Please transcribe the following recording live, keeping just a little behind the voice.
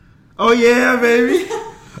Oh yeah, baby.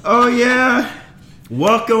 Oh yeah.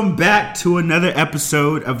 Welcome back to another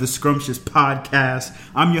episode of the Scrumptious Podcast.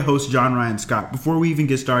 I'm your host, John Ryan Scott. Before we even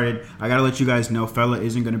get started, I gotta let you guys know fella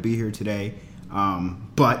isn't gonna be here today.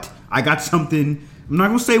 But I got something, I'm not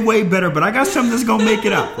gonna say way better, but I got something that's gonna make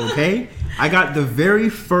it up, okay? I got the very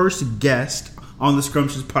first guest on the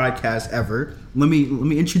Scrumptious Podcast ever. Let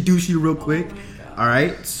me introduce you real quick. All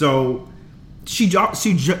right, so she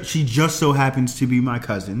just so happens to be my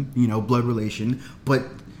cousin, blood relation, but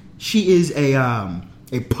she is a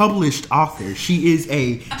published author. She is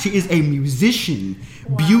a musician,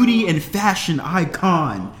 wow. Beauty and fashion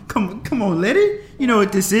icon. Come on, lady. You know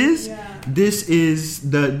what this is? Yeah. This is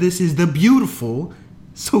the beautiful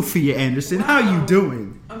Sophia Anderson. Wow. How are you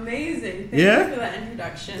doing? Amazing. Thank you for that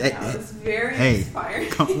introduction. That was very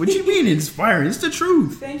inspiring. What do you mean inspiring? It's the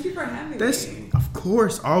truth. Thank you for having me. Of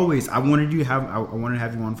course, always. I wanted to have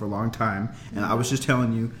you on for a long time, and I was just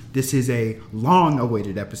telling you this is a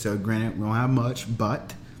long-awaited episode. Granted, we don't have much,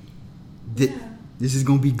 but this is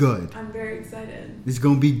gonna be good. I'm very excited. This is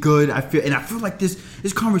gonna be good. I feel like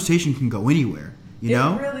this conversation can go anywhere. You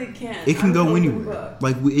know, it really can. It can go anywhere. Book.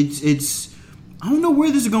 Like it's. I don't know where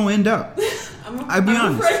this is gonna end up. I'll be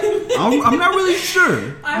honest. I'm not really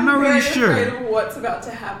sure. I'm not really sure. Afraid of what's about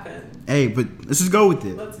to happen. Hey, but let's just go with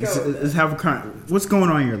it. Let's have what's going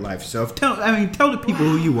on in your life, Soph? Tell the people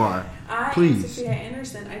who you are, please. I'm Sophia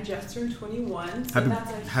Anderson. I just turned 21. So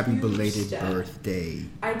happy belated step. Birthday.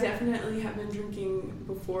 I definitely have been drinking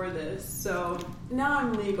before this, so now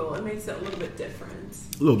I'm legal. It makes it a little bit different.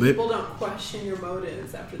 A little bit. People don't question your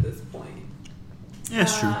motives after this point. Yeah,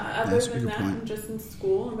 that's true. Other than that, I'm just in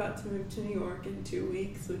school. I'm about to move to New York in 2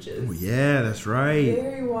 weeks, which is that's right.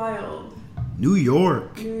 Very wild. New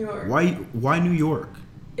York. Why New York?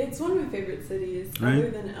 It's one of my favorite cities. Right? Other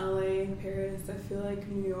than LA and Paris, I feel like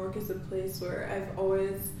New York is a place where I've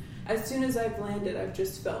always, as soon as I've landed, I've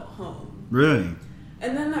just felt home. Really?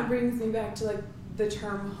 And then that brings me back to the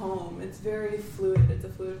term home. It's very fluid. It's a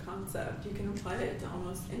fluid concept. You can apply it to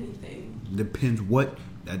almost anything. Depends what.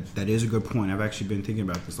 That is a good point. I've actually been thinking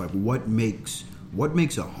about this. Like, what makes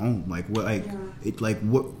a home? Like, what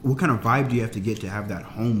what kind of vibe do you have to get to have that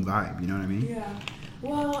home vibe? You know what I mean? Yeah.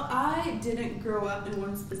 Well, I didn't grow up in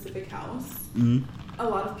one specific house. Mm-hmm. A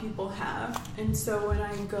lot of people have, and so when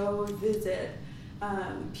I go visit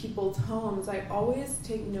people's homes, I always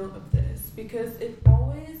take note of this because it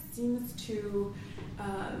always seems to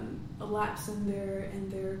lapse in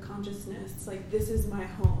their consciousness. Like, this is my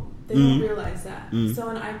home. They don't realize that. So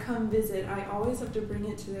when I come visit, I always have to bring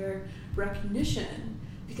it to their recognition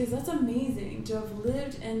because that's amazing to have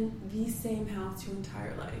lived in the same house your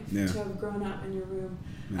entire life, to have grown up in your room.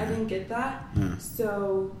 I didn't get that.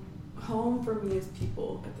 So home for me is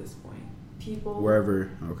people at this point. People. Wherever,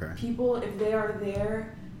 okay. People, if they are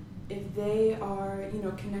there, if they are,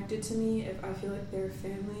 connected to me, if I feel like they're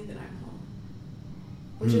family, then I'm home.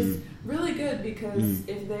 Which is really good because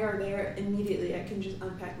if they are there, immediately I can just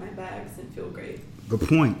unpack my bags and feel great. Good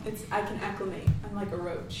point. I can acclimate. I'm like a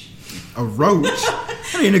roach. A roach?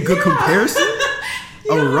 That ain't a good comparison.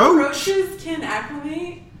 A roach? Roaches can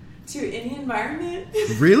acclimate to any environment.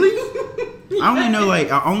 Really?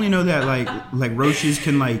 I only know that like roaches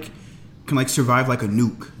can survive like a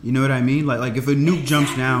nuke. You know what I mean? Like if a nuke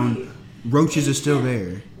jumps down, roaches are still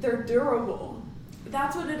there. They're durable.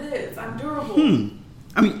 That's what it is. I'm durable.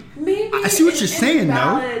 I mean, maybe I see what you're saying,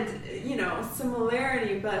 though.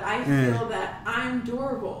 Similarity, but I feel that I'm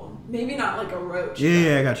durable. Maybe not like a roach.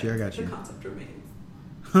 Yeah, I got you. The concept remains.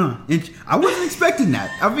 Huh? I wasn't expecting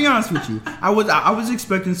that. I'll be honest with you. I was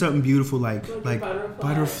expecting something beautiful like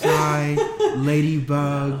butterfly,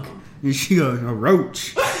 ladybug, and she goes a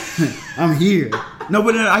roach. I'm here. No,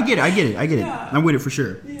 but I get it. Yeah. I'm with it for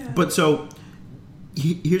sure. Yeah. But so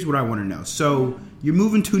here's what I want to know. So you're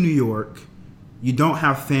moving to New York. You don't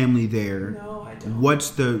have family there. No, I don't. What's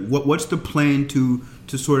the plan to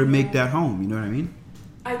sort of make that home? You know what I mean?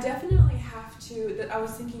 I definitely have to. I was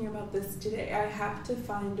thinking about this today. I have to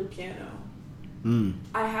find a piano.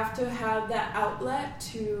 I have to have that outlet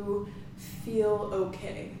to feel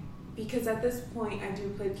okay. Because at this point, I do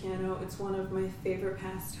play piano. It's one of my favorite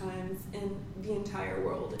pastimes in the entire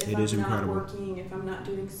world. If I'm not working, if I'm not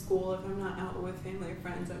doing school, if I'm not out with family or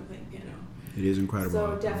friends, I'm playing piano. It is incredible.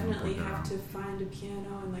 So definitely have to find a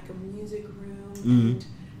piano in like a music room and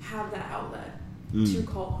have that outlet to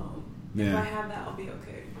call home. Yeah. If I have that, I'll be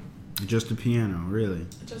okay. Just the piano, really?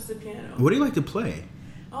 Just the piano. What do you like to play?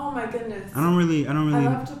 Oh my goodness. I don't really. I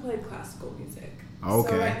love to play classical music. Okay.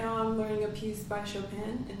 So right now I'm learning a piece by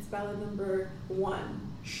Chopin. It's ballad number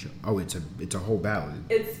 1. Oh, it's a whole ballad.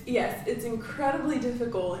 It's incredibly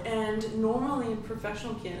difficult, and normally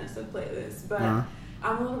professional pianists would play this, but I'm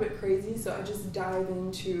a little bit crazy, so I just dive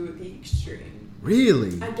into the extreme.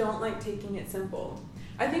 Really? I don't like taking it simple.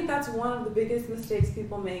 I think that's one of the biggest mistakes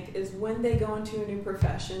people make is when they go into a new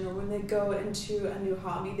profession or when they go into a new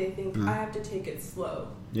hobby, they think, I have to take it slow.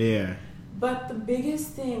 Yeah. But the biggest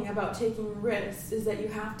thing about taking risks is that you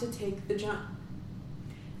have to take the jump.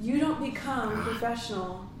 You don't become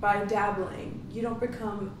professional by dabbling. You don't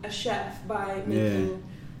become a chef by making,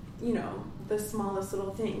 the smallest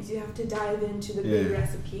little things. You have to dive into the big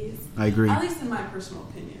recipes. I agree. At least in my personal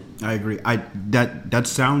opinion. I agree. That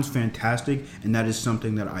sounds fantastic, and that is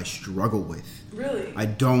something that I struggle with. Really? I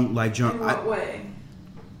don't like jump. In what way?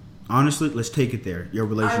 Honestly, let's take it there. Your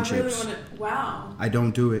relationships. I really want to. Wow. I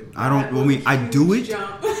don't do it. I don't. I mean, I do it,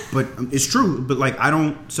 but it's true. But like, I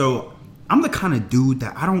don't. So I'm the kind of dude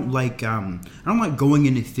that I don't like. I don't like going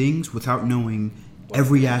into things without knowing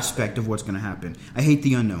every aspect of what's going to happen. I hate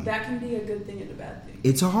the unknown. That can be a good thing and a bad thing.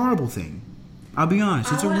 It's a horrible thing. I'll be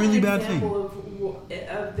honest. It's a really bad thing.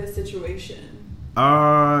 Of this situation.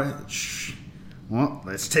 Well,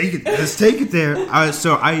 let's take it. Let's take it there.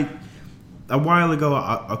 A while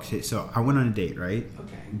ago. So I went on a date. Right.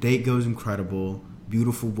 Okay. Date goes incredible.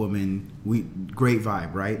 Beautiful woman. Great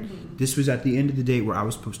vibe. Right. Mm-hmm. This was at the end of the date where I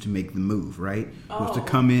was supposed to make the move. Right. Supposed to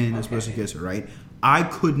come in. I was supposed to kiss her. Right. I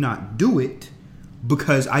could not do it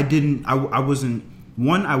because I didn't. I wasn't.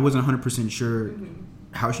 One, I wasn't 100% sure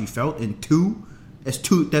how she felt, and two,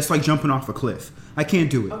 that's like jumping off a cliff. I can't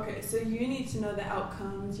do it. Okay, so you need to know the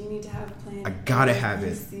outcomes. You need to have plans. I gotta have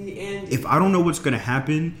it. If I don't know what's gonna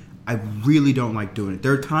happen, I really don't like doing it.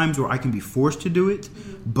 There are times where I can be forced to do it,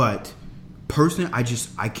 but personally,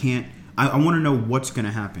 I can't. I want to know what's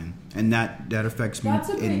gonna happen, and that affects me. That's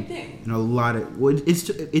a big thing. In a lot of. Well,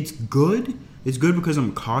 it's good. It's good because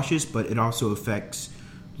I'm cautious, but it also affects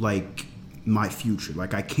like my future.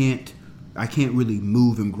 Like I can't really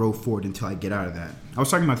move and grow forward until I get out of that. I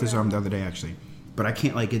was talking about this the other day actually, but I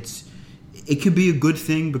can't like it could be a good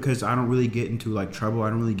thing because I don't really get into like trouble. I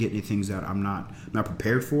don't really get into things that I'm not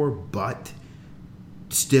prepared for, but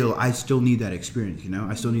I still need that experience,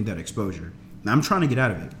 I still need that exposure. And I'm trying to get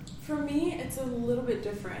out of it. For me, it's a little bit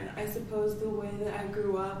different. I suppose the way that I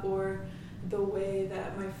grew up or the way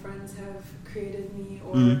that my friends have created me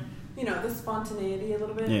or the spontaneity a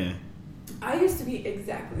little bit. Yeah. I used to be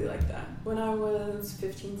exactly like that. When I was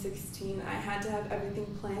 15, 16, I had to have everything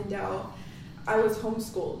planned out. I was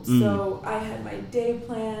homeschooled, so I had my day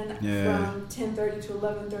plan. From 10:30 to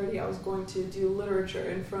 11:30, I was going to do literature,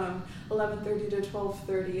 and from 11:30 to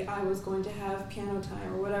 12:30, I was going to have piano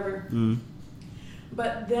time or whatever.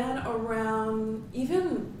 But then around,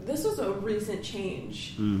 this was a recent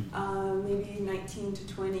change, maybe 19 to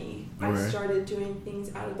 20, I started doing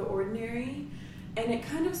things out of the ordinary. And it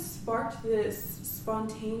kind of sparked this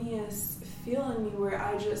spontaneous feel in me where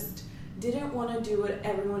I just didn't want to do what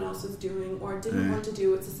everyone else was doing or didn't want to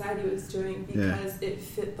do what society was doing because it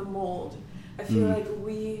fit the mold. I feel like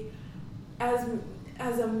we, as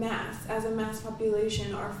a mass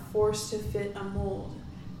population, are forced to fit a mold.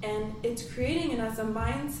 And it's creating in us a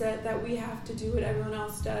mindset that we have to do what everyone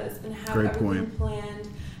else does and have everything planned.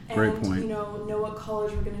 And, know what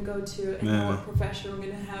college we're going to go to and know what profession we're going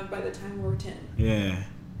to have by the time we're 10. Yeah.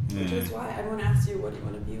 Which is why everyone asks you, what do you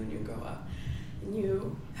want to be when you grow up? And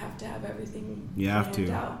you have to have everything planned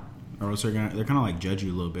out. Or else they're kind of like judge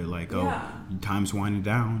you a little bit, like, time's winding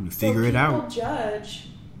down, you figure it out. People judge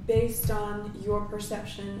based on your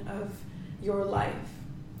perception of your life.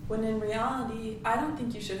 When in reality, I don't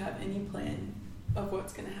think you should have any plan of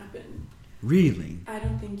what's going to happen. Really? I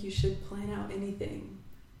don't think you should plan out anything.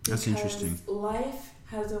 That's interesting. Life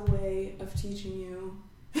has a way of teaching you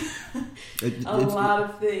a lot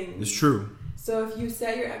of things. It's true. So if you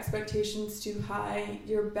set your expectations too high,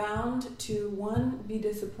 you're bound to, 1, be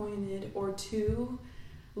disappointed, or 2,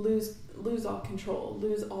 lose all control,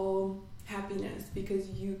 lose all happiness because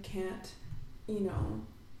you can't,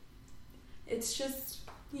 it's just,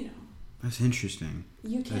 That's interesting.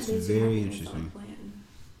 You can't. That's very interesting.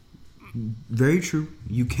 Very true.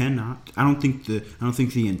 You cannot. I don't think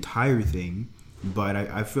the entire thing, but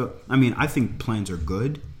I think plans are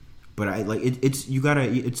good, but it's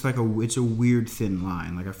a weird thin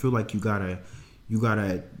line. Like I feel like you gotta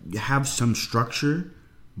have some structure,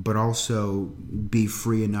 but also be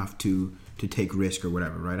free enough to take risk or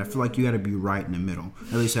whatever, right? I feel like you gotta be right in the middle.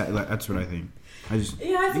 At least that's what I think. I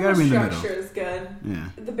think the structure is good. Yeah.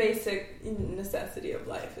 The basic necessity of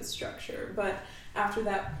life is structure, but after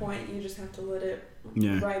that point, you just have to let it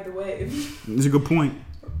ride the wave. It's a good point.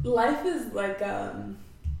 Life is like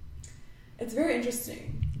it's very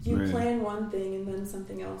interesting. You Right. plan one thing and then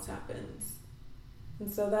something else happens.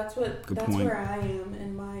 And so that's Good that's point. where I am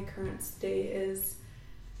in my current state is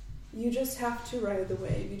you just have to ride the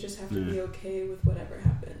wave. You just have to be okay with whatever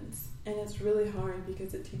happens. And it's really hard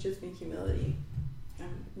because it teaches me humility.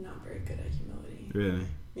 I'm not very good at humility. Really?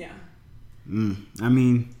 Yeah. I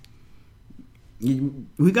mean,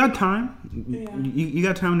 we got time. Yeah. You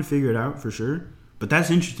got time to figure it out for sure. But that's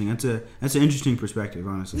interesting. That's an interesting perspective,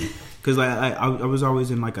 honestly. Because I was always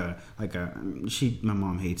in like a my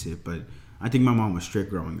mom hates it, but I think my mom was strict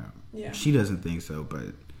growing up. Yeah. She doesn't think so, but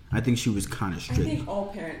I think she was kind of I strict. think all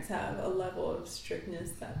parents have a level of strictness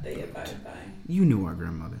that they abide by. You knew our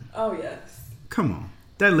grandmother. Oh, yes. Come on,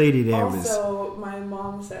 that lady there was. Also, my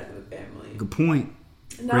mom's side of the family. Good point.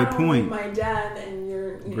 Not Great only point. my dad and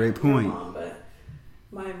your Great point. your mom, but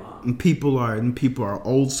my mom. And people are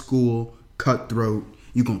old school, cutthroat.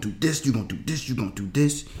 You gonna do this, you gonna do this, you gonna do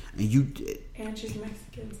this, And she's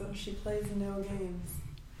Mexican, so she plays no games.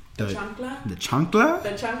 The chancla? The chancla? The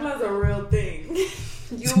chancla is a real thing.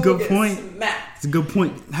 It's a good point. Smacked. It's a good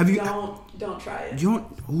point. Have you? Don't try it. Do you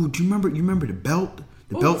remember the belt?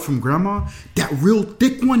 The belt from grandma? That real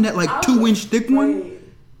thick one, that like 2-inch thick one?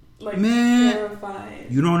 Like, man, terrifying.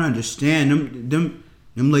 You don't understand. Them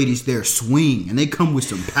ladies there swing, and they come with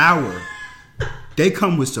some power. They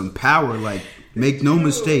come with some power. Like, make no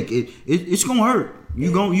mistake, it's gonna hurt.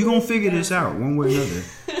 You gonna figure this out one way or another.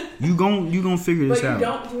 You gonna figure this out. But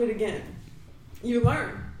you don't do it again. You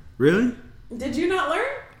learn. Really? Did you not learn?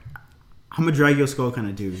 I'm a drag your skull kind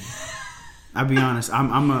of dude. I'll be honest.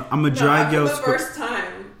 I'm a drag your skull. The first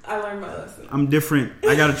time I learned my lesson. I'm different.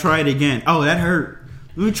 I gotta try it again. Oh, that hurt.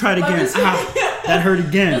 Let me try it again. That hurt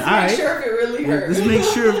again. Let's make sure if it really hurt. Let's make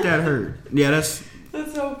sure if that hurt. Yeah, that's so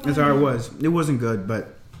funny. That's how it was. It wasn't good,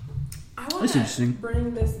 but I want to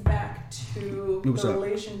bring this back to the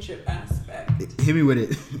relationship aspect. Hit me with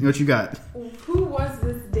it. What you got? Who was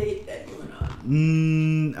this date that you went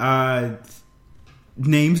on?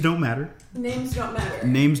 Names don't matter. Names don't matter.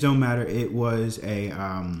 Names don't matter. It was a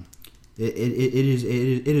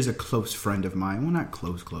it is a close friend of mine. Well, not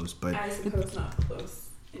close, but I suppose not close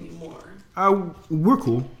anymore. We're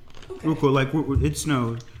cool. Okay. We're cool. Like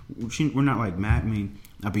we're not like mad. I mean,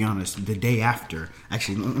 I'll be honest. The day after,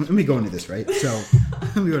 actually, let me go into this, right?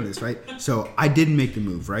 So I didn't make the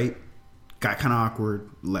move, right? Got kind of awkward.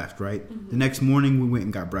 Left, right? Mm-hmm. The next morning we went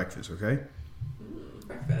and got breakfast. Okay.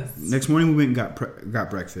 Breakfast. Next morning we went and got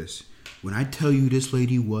breakfast. When I tell you this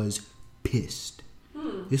lady was pissed.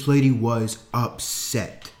 This lady was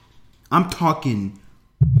upset. I'm talking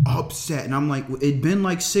upset. And I'm like, it'd been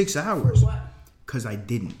like 6 hours. For what? Because I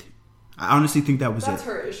didn't. I honestly think that was That's it.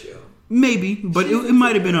 her issue. Maybe, but it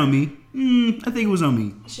might have been on me. I think it was on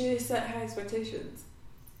me. She set high expectations.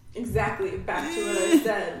 Exactly. Back to what I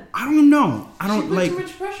said. I don't know. She put too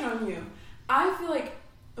much pressure on you. I feel like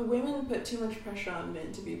women put too much pressure on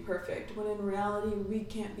men to be perfect, when in reality, we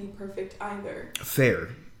can't be perfect either. Fair.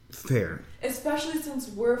 Especially since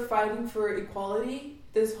we're fighting for equality,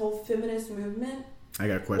 this whole feminist movement. I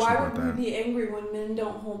got a question about that. Why would we be angry when men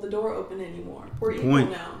don't hold the door open anymore? We're equal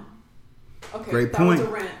now. Okay, Great that point. was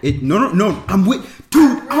a rant. No. I'm with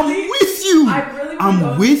you. I really want to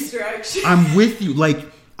go this direction. I'm with you. Like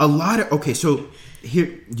a lot of so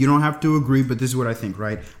here you don't have to agree, but this is what I think.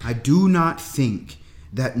 Right? I do not think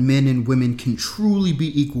that men and women can truly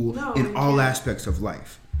be equal in all aspects of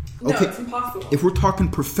life. No, it's impossible. If we're talking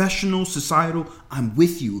professional, societal, I'm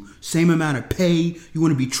with you. Same amount of pay. You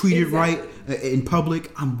want to be treated right in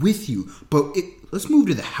public. I'm with you. But let's move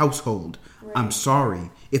to the household. Right. I'm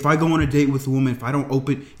sorry. If I go on a date with a woman, if I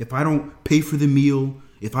don't pay for the meal,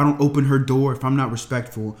 if I don't open her door, if I'm not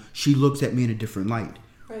respectful, she looks at me in a different light.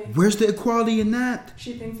 Right. Where's the equality in that?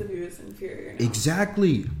 She thinks of you as inferior now.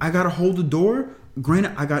 Exactly. I got to hold the door.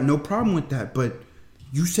 Granted, I got no problem with that. But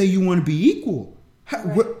you say you want to be equal.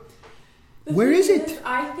 Right. Where is it?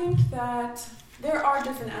 I think that there are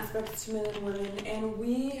different aspects to men and women, and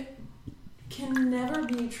we can never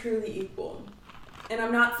be truly equal. And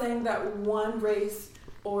I'm not saying that one race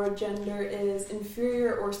or gender is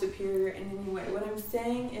inferior or superior in any way. What I'm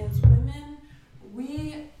saying is women,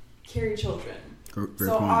 we carry children. Great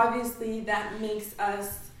so point. Obviously that makes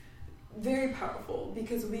us very powerful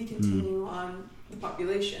because we continue on the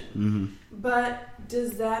population. Mm-hmm. But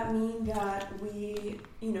does that mean that we,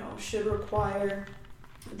 should require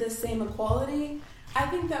the same equality? I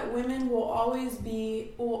think that women will always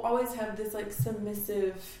have this like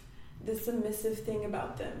submissive thing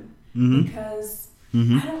about them because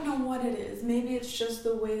I don't know what it is. Maybe it's just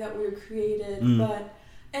the way that we're created,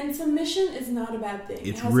 and submission is not a bad thing.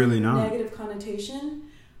 It's it has really a not negative connotation.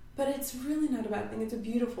 But it's really not a bad thing. It's a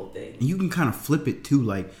beautiful thing. And you can kind of flip it too,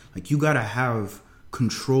 like you gotta have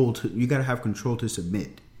control to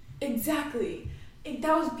submit. Exactly.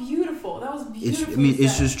 That was beautiful.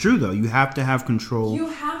 It's just true though. You have to have control. You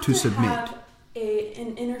have to submit. Have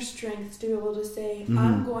an inner strength to be able to say, Mm-hmm.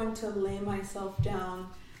 I'm going to lay myself down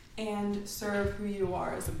and serve who you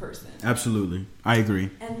are as a person. Absolutely, I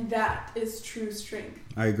agree. And that is true strength.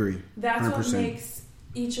 I agree. That's 100%. what makes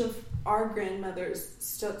each of our grandmothers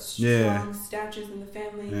such Yeah. strong statues in the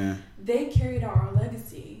family. Yeah. They carried our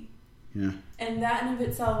legacy. Yeah. And that in of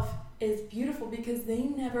itself is beautiful because they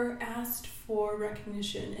never asked for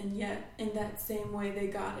recognition, and yet in that same way they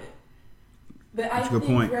got it. But I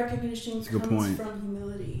think recognition comes from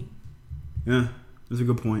humility. Yeah, that's a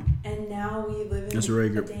good point. And now we live in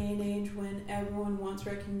a day and age when everyone wants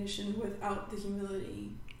recognition without the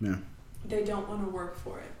humility. Yeah. They don't want to work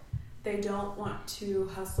for it. They don't want to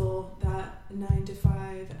hustle that 9 to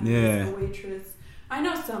 5 as a waitress. I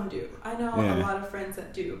know some do. I know a lot of friends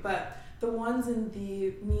that do. But the ones in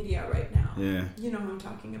the media right now, you know who I'm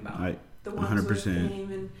talking about. The ones 100%. With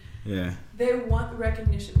fame and they want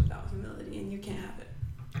recognition without humility, and you can't have it.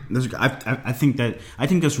 I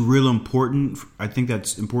think that's real important. I think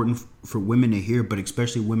that's important for women to hear, but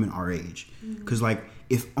especially women our age, because like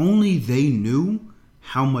if only they knew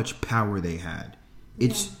how much power they had.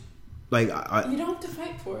 It's like you don't have to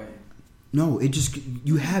fight for it. No,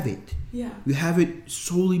 you have it. Yeah, you have it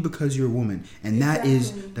solely because you're a woman, and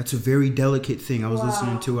that's a very delicate thing. I was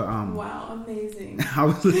listening to a wow, amazing.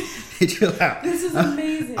 Chill out. This is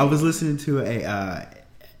amazing. I was listening to a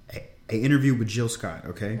interview with Jill Scott.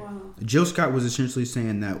 Okay, wow. Jill Scott was essentially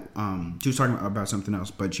saying that she was talking about something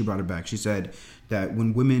else, but she brought it back. She said that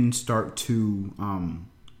when women start to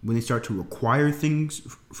require things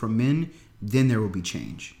from men, then there will be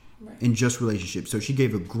change in just relationships. So she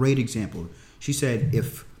gave a great example. She said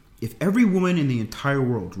if every woman in the entire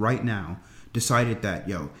world right now decided that,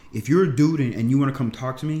 if you're a dude and you want to come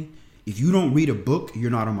talk to me, if you don't read a book,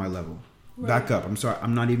 you're not on my level. Right. Back up. I'm sorry.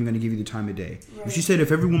 I'm not even going to give you the time of day. Right. If she said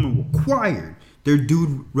if every woman required their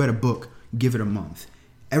dude read a book, give it a month,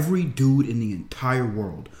 every dude in the entire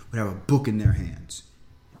world would have a book in their hands.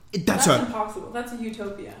 That's impossible. That's a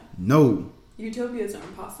utopia. No. Utopias are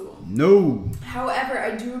impossible. No. However,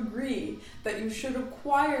 I do agree that you should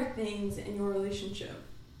acquire things in your relationship.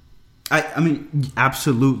 I mean,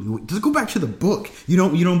 absolutely. Let's go back to the book. You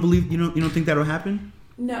don't think that'll happen?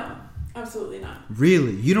 No, absolutely not.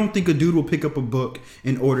 Really? You don't think a dude will pick up a book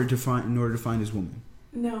in order to find his woman?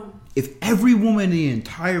 No. If every woman in the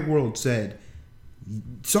entire world said,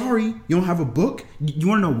 "Sorry, you don't have a book," you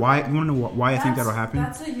want to know why? You want to know why I think that'll happen?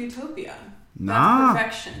 That's a utopia. Nah. That's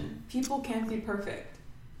perfection. People can't be perfect.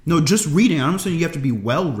 No, just reading. I'm not saying you have to be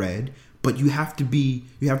well read, but you have to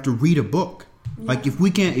read a book. Yeah. Like if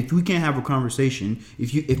we can't have a conversation, do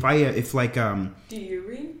you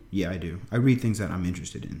read? Yeah, I do. I read things that I'm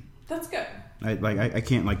interested in. That's good. I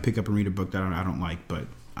can't pick up and read a book that I don't like, but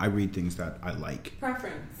I read things that I like.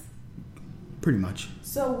 Preference. Pretty much.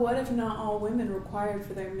 So what if not all women required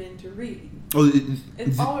for their men to read? Oh,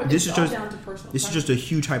 it's all down to personal. This is just a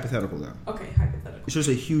huge hypothetical, though. Okay, hypothetical. It's just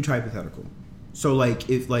a huge hypothetical. So,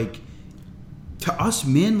 if to us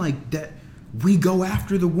men, that, we go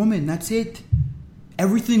after the woman. That's it.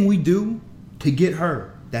 Everything we do to get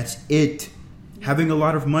her. That's it. Yeah. Having a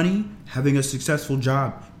lot of money, having a successful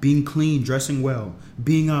job, being clean, dressing well,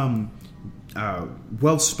 being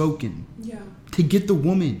well spoken. Yeah. To get the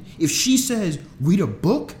woman. If she says, read a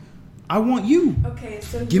book, I want you. Okay,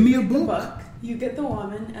 so give me a book. You get the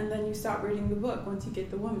woman, and then you stop reading the book once you get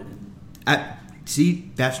the woman. See,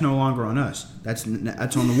 that's no longer on us. That's on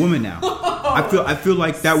the woman now. I feel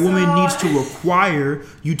like that woman needs to require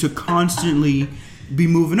you to constantly be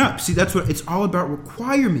moving up. See, that's what it's all about.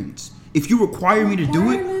 Requirements. If you require me to do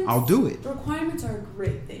it, I'll do it. Requirements are a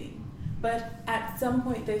great thing, but at some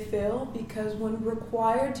point they fail because when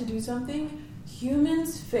required to do something,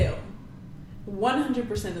 humans fail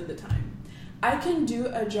 100% of the time. I can do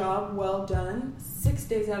a job well done 6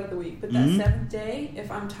 days out of the week, but that seventh day,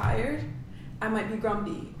 if I'm tired, I might be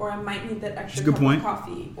grumpy, or I might need that extra cup of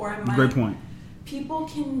coffee, or I might... Great point. People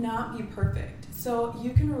cannot be perfect. So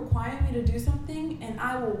you can require me to do something, and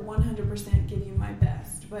I will 100% give you my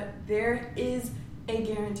best. But there is a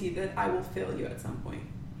guarantee that I will fail you at some point.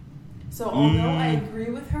 So although I agree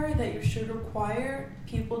with her that you should require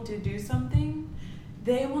people to do something,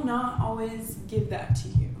 they will not always give that to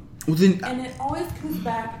you. Well, then, and it always comes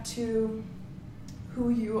back to who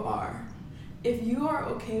you are. If you are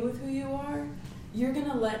okay with who you are, you're going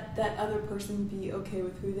to let that other person be okay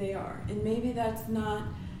with who they are. And maybe that's not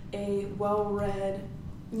a well-read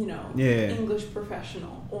English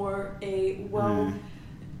professional or a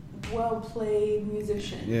well-played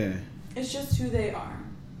musician. Yeah. It's just who they are.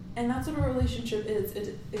 And that's what a relationship is. It's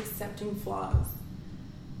accepting flaws.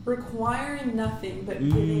 Requiring nothing but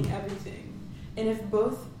giving everything. And if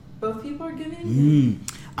both people are giving...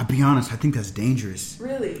 I'll be honest, I think that's dangerous.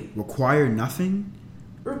 Really? Require nothing?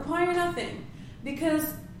 Require nothing.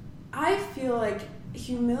 Because I feel like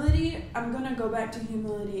humility, I'm going to go back to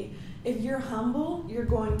humility. If you're humble, you're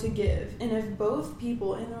going to give. And if both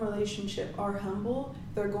people in the relationship are humble,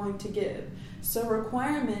 they're going to give. So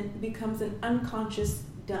requirement becomes an unconscious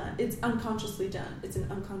done. It's unconsciously done. It's an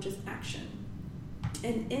unconscious action.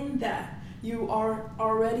 And in that, you are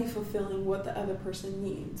already fulfilling what the other person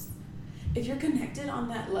needs. If you're connected on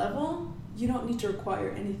that level, you don't need to require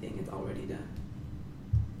anything. It's already done.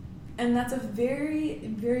 And that's a very,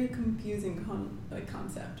 very confusing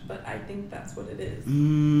concept, but I think that's what it is.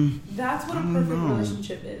 That's what a perfect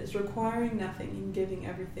relationship is, requiring nothing and giving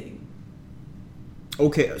everything.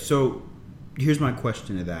 Okay, so here's my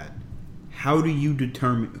question to that. How do you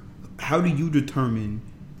determine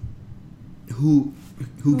who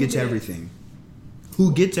gets everything?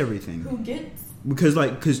 Who gets everything? Who gets?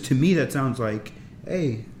 Because to me that sounds like,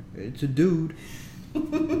 hey, it's a dude.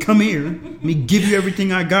 Come here, let me give you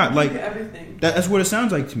everything I got. Like everything. That's what it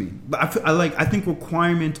sounds like to me. But I think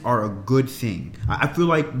requirements are a good thing. I feel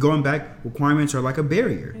like going back, requirements are like a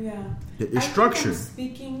barrier. Yeah, it's structured. I'm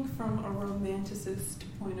speaking from a romanticist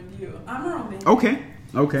point of view. I'm a romantic.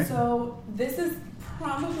 Okay. So this is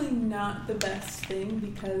probably not the best thing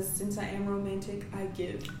because since I am romantic, I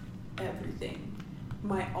give everything,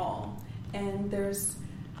 my all, and there's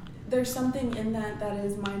something in that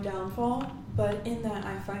is my downfall. But in that,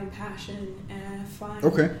 I find passion and I find a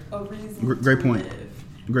reason Great to point. live.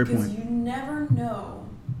 Great point. Because you never know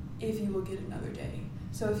if you will get another day.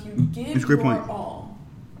 So if you give all,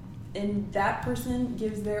 and that person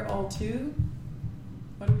gives their all too,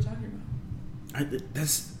 what are we talking about?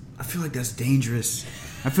 I feel like that's dangerous.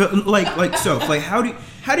 I feel like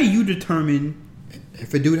how do you determine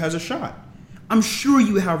if a dude has a shot? I'm sure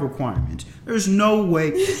you have requirements. There's no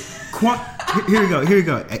way. Here we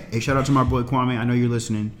go. Hey, shout out to my boy Kwame. I know you're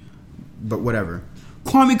listening, but whatever.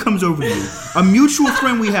 Kwame comes over to you. A mutual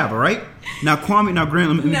friend we have, all right? Now, Kwame,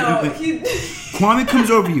 Grant, Kwame comes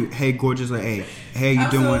over to you. Hey, gorgeous. Like, hey, how you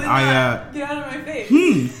doing? Get out of my face.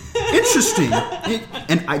 Interesting.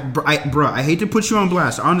 I hate to put you on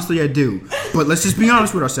blast. Honestly, I do. But let's just be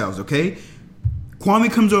honest with ourselves, okay? Kwame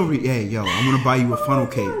comes over to you. Hey, yo, I want to buy you a funnel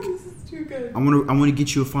cake. God, this is too good. I want to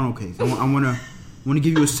get you a funnel cake. I want to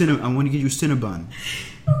give you a Cinnabon.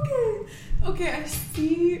 Okay.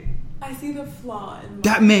 I see the flaw in my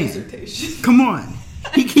that man. dissertation. Come on,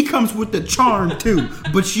 he comes with the charm too.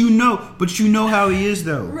 But you know how he is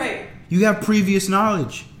though. Right. You have previous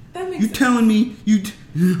knowledge. That makes you sense. Telling me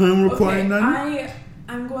I'm requiring nothing.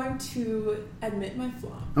 I'm going to admit my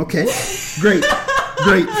flaw. Okay. Great,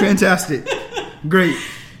 fantastic, great.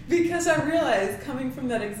 Because I realize coming from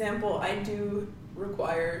that example, I do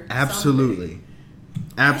require absolutely. something.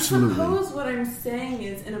 I suppose what I'm saying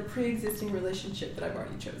is in a pre-existing relationship that I've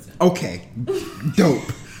already chosen. Okay, dope.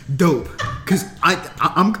 Because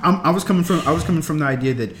I was coming from the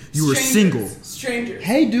idea that you were single. Strangers.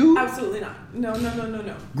 Hey, dude. Absolutely not. No.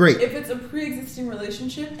 Great. If it's a pre-existing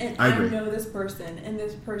relationship and I know this person and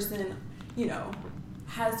this person,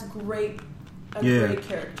 has great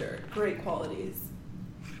character, great qualities,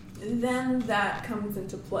 then that comes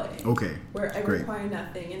into play. Okay. Where I require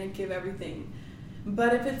nothing and I give everything.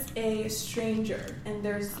 But if it's a stranger and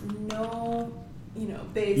there's no,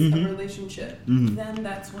 base of relationship, then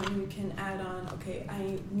that's when you can add on, okay,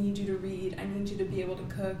 I need you to read, I need you to be able to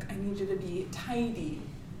cook, I need you to be tidy.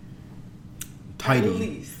 At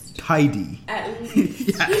least. Tidy. At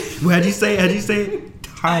least. Yeah. How'd you say it?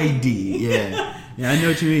 Tidy. Yeah. Yeah, I know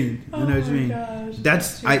what you mean. Gosh,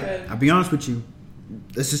 that's I'll be honest with you.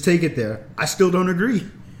 Let's just take it there. I still don't agree.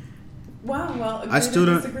 Wow, well, I still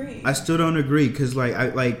disagree. don't agree because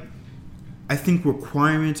I think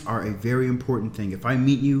requirements are a very important thing. If I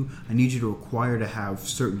meet you, I need you to require to have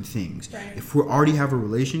certain things. Right. If we already have a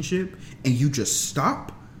relationship and you just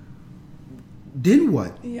stop, then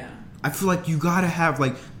what? Yeah. I feel like you gotta have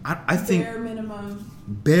I think bare minimum.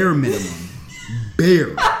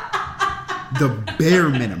 The bare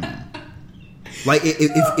minimum. Like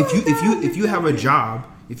if you have a job.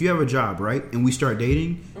 If you have a job, right, and we start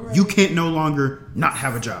dating, you can't no longer not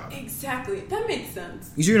have a job. Exactly. That makes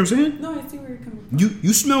sense. You see what I'm saying? No, I see where you're coming from.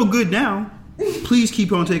 You smell good now. Please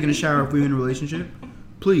keep on taking a shower if we're in a relationship.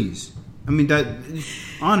 Please. I mean, that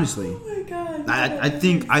honestly. Oh my god. I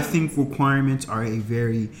think requirements are a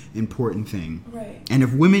very important thing. Right. And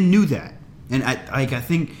if women knew that, and I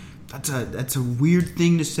think that's a weird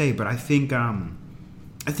thing to say, but I think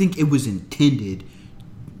it was intended.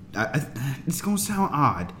 It's gonna sound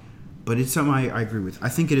odd, but it's something I agree with. I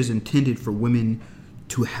think it is intended for women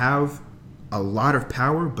to have a lot of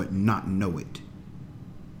power but not know it.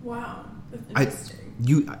 Wow, that's interesting.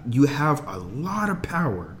 You have a lot of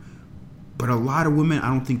power, but a lot of women I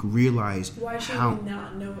don't think realize Why should how. we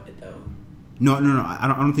not know it though? No.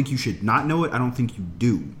 I don't think you should not know it. I don't think you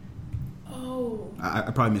do. Oh.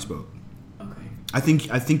 I probably misspoke. Okay. I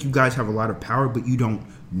think you guys have a lot of power, but you don't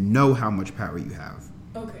know how much power you have.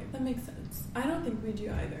 Okay, that makes sense. I don't think we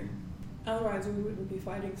do either. Otherwise, we wouldn't be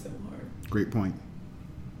fighting so hard. Great point.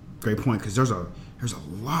 Because there's a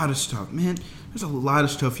lot of stuff, man. There's a lot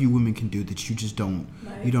of stuff you women can do that you just don't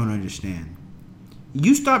understand.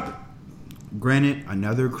 You stop. Granted,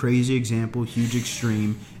 another crazy example, huge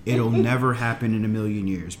extreme. It'll never happen in a million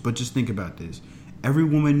years. But just think about this: every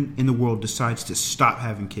woman in the world decides to stop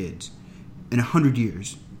having kids in 100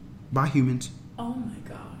 years. Bye, humans. Oh my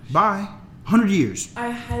gosh. Bye. 100 years. I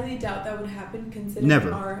highly doubt that would happen considering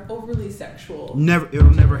Never. our overly sexual. Never.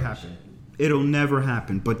 It'll never happen. It'll never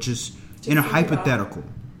happen. But just in a hypothetical.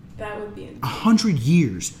 That would be insane. 100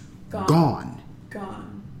 years. Gone.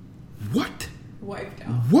 What? Wiped out.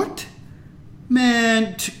 What?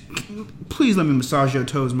 Man, please let me massage your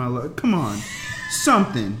toes, my love. Come on.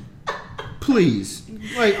 Something. Please.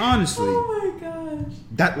 Like, honestly. Oh my gosh.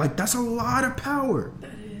 That's a lot of power. That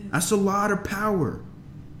is. That's a lot of power.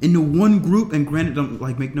 In the one group, and granted, don't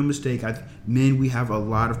make no mistake, men, we have a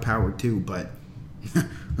lot of power too, but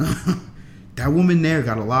that woman there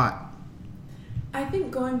got a lot. I think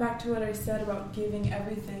going back to what I said about giving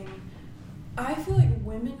everything, I feel like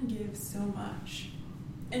women give so much.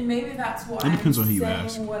 And maybe that's why I'm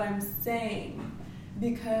saying what I'm saying.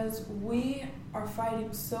 Because we are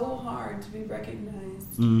fighting so hard to be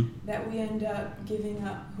recognized that we end up giving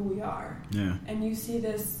up who we are. Yeah. And you see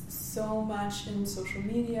this so much in social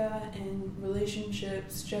media, in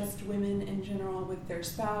relationships, just women in general with their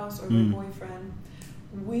spouse or their boyfriend.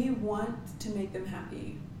 We want to make them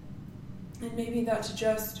happy. And maybe that's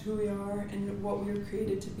just who we are and what we were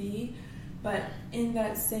created to be. But in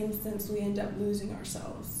that same sense, we end up losing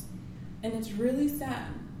ourselves. And it's really sad.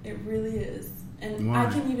 It really is. And Why? I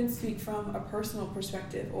can even speak from a personal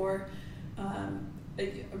perspective or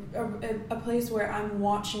a place where I'm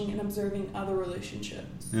watching and observing other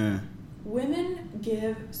relationships. Yeah. Women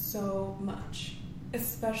give so much,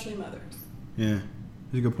 especially mothers. Yeah.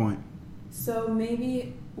 That's a good point. So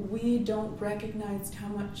maybe we don't recognize how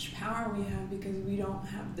much power we have because we don't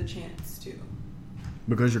have the chance to.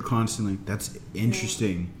 Because you're constantly... That's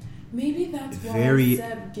interesting. Yeah. Maybe that's why I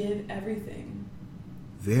said give everything.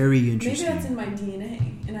 Very interesting. Maybe that's in my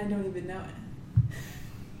DNA, and I don't even know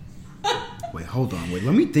it. Wait, hold on. Wait,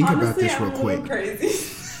 let me think about this real quick. I'm a little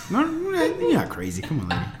crazy. No, you're not crazy.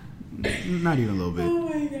 Come on, lady. Not even a little bit. Oh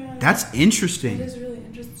my god. That's interesting. That is really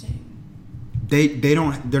interesting.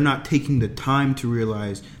 They're not taking the time to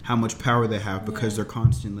realize how much power they have because they're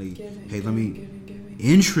constantly giving.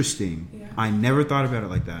 Interesting. Yeah. I never thought about it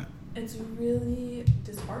like that. It's really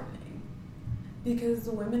disheartening because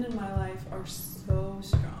the women in my life are so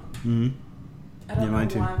strong. Mm-hmm. I don't know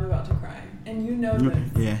why I'm about to cry, and you know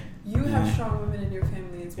this. Yeah. You have strong women in your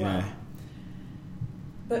family as well. Yeah.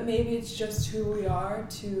 But maybe it's just who we are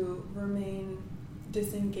to remain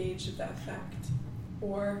disengaged of that fact,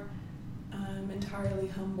 or entirely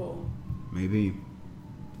humble. Maybe.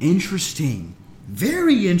 Interesting.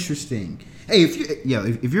 Very interesting. Hey,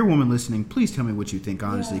 if you're a woman listening, please tell me what you think,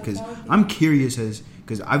 honestly, because I'm curious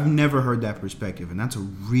because I've never heard that perspective, and that's a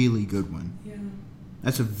really good one. Yeah.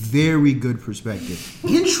 That's a very good perspective.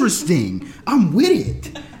 Interesting. I'm with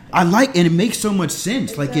it. I like, and it makes so much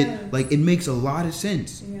sense. It makes a lot of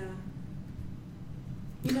sense. Yeah.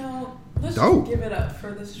 You know, let's just give it up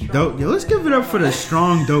for the strong. Let's give it up for the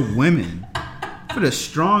strong, dope women. For the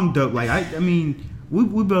strong, dope. I mean,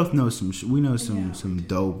 we both know some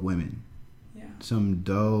dope women. Yeah. Some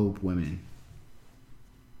dope women.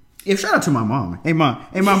 Yeah, shout out to my mom. Hey mom,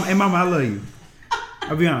 I love you.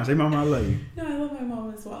 I'll be honest. Hey mom, I love you. No, I love my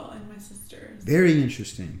mom as well and my sisters. Very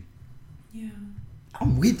interesting. Yeah.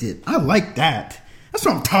 I'm with it. I like that. That's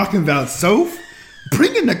what I'm talking about, Soph.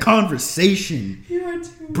 Bringing the conversation. You are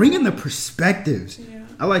too. Bringing the perspectives. Yeah.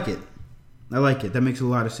 I like it. That makes a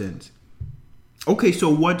lot of sense. Okay, so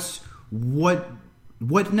what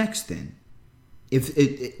next then? If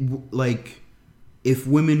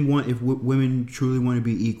women truly want to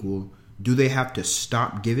be equal, do they have to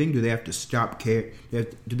stop giving? Do they have to stop care? Do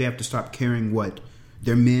they have to stop caring what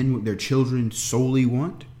their men, their children solely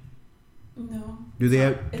want? No. Do they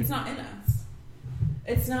have? It's not in us.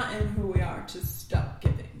 It's not in who we are to stop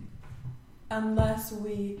giving, unless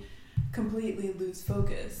we completely lose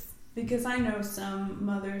focus. Because I know some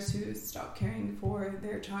mothers who stop caring for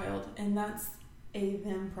their child, and that's a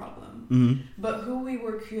them problem. Mm-hmm. But who we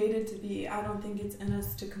were created to be, I don't think it's in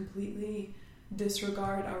us to completely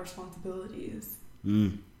disregard our responsibilities.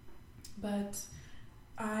 Mm. But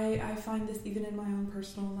I find this even in my own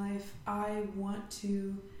personal life. I want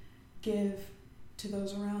to give to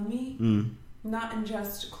those around me, not in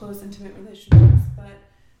just close, intimate relationships, but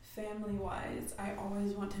family-wise. I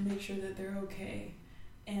always want to make sure that they're okay.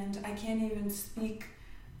 And I can't even speak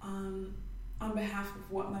on behalf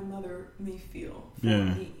of what my mother may feel for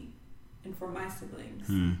me and for my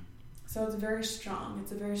siblings. So it's very strong.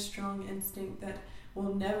 It's a very strong instinct that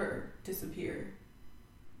will never disappear.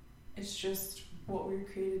 It's just what we were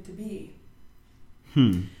created to be.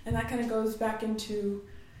 And that kind of goes back into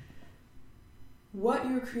what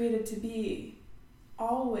you were created to be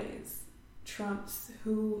always trumps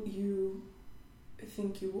who you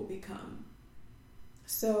think you will become.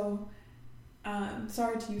 So,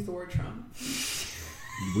 sorry to use the word Trump.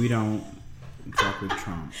 We don't talk with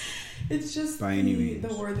Trump. It's just by any means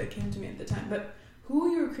the word that came to me at the time. But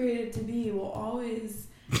who you were created to be will always...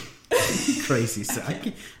 Crazy. So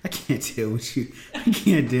I can't deal with you. I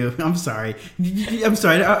can't deal. I'm sorry.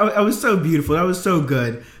 I was so beautiful. That was so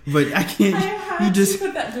good. But I can't. I had to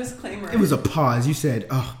put that disclaimer. It was a pause. You said,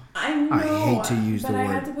 "Oh, I know, I hate to use the word." But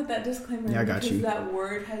I had to put that disclaimer. Yeah, I got because you. That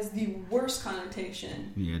word has the worst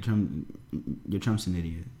connotation. Yeah, Trump's an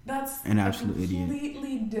idiot. That's an absolute idiot.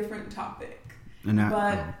 Completely different topic.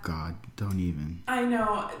 Oh God, don't even. I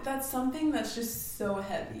know that's something that's just so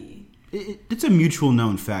heavy. It's a mutual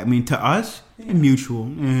known fact. I mean, to us,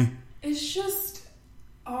 mutual. It's just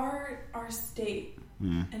our state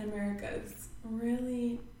in America is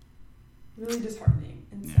really, really disheartening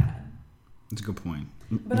and sad. That's a good point.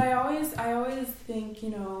 But I always think,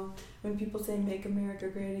 when people say "Make America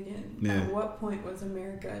Great Again," at what point was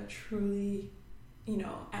America truly,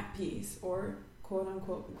 at peace or quote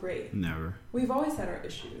unquote great? Never. We've always had our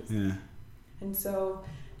issues. Yeah. And so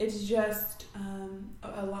it's just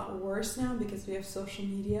a lot worse now because we have social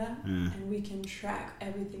media and we can track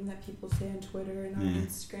everything that people say on Twitter and on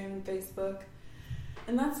Instagram and Facebook.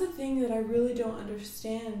 And that's the thing that I really don't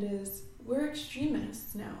understand is we're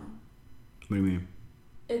extremists now. What do you mean?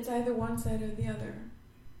 It's either one side or the other.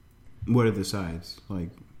 What are the sides? Like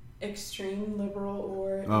extreme liberal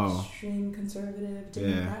or extreme conservative,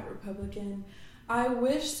 Democrat, Republican. I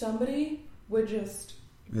wish somebody would just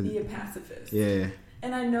be a pacifist. Yeah.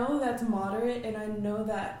 And I know that's moderate, and I know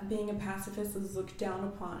that being a pacifist is looked down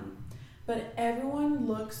upon. But everyone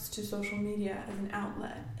looks to social media as an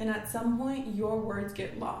outlet. And at some point, your words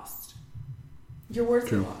get lost. Your words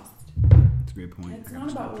get lost. That's a great point. It's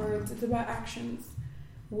not about words, it's about actions.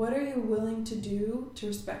 What are you willing to do to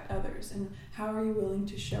respect others? And how are you willing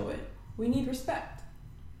to show it? We need respect.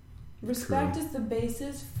 Respect is the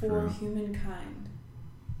basis for humankind.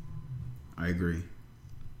 I agree.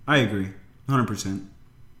 100%.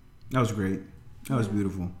 That was great. That was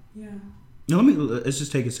beautiful. Yeah. Now let's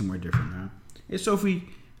just take it somewhere different now. Hey Sophie,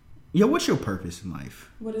 what's your purpose in life?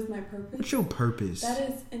 What is my purpose? What's your purpose? That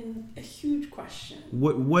is a huge question.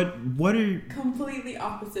 What are completely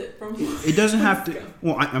opposite from it doesn't have to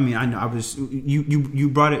well I mean I know I was you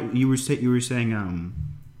brought it you were saying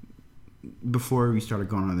before we started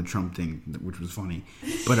going on the Trump thing, which was funny,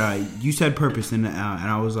 but you said purpose and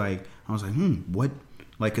I was like what,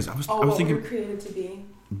 like, because I was thinking what we're created to be.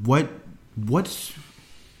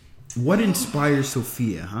 What inspires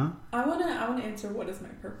Sophia, huh? I wanna answer what is my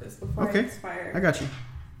purpose before I inspire. I got you.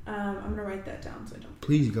 I'm gonna write that down so I don't.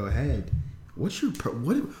 Please go ahead. What's your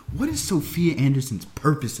what is Sophia Anderson's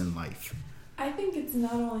purpose in life? I think it's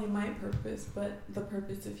not only my purpose, but the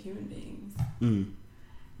purpose of human beings.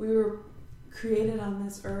 We were created on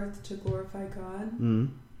this earth to glorify God,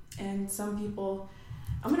 and some people.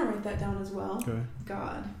 I'm gonna write that down as well. Okay.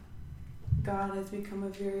 God has become a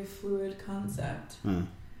very fluid concept.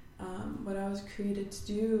 What I was created to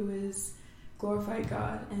do is glorify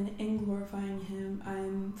God, and in glorifying Him,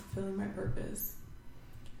 I'm fulfilling my purpose.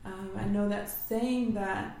 I know that saying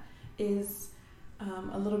that is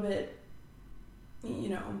a little bit,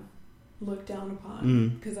 looked down upon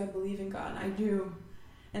because I believe in God. I do.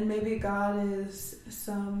 And maybe God is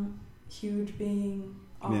some huge being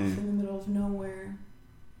off in the middle of nowhere.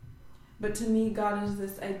 But to me, God is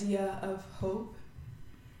this idea of hope.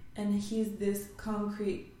 And He's this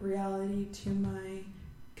concrete reality to my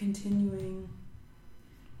continuing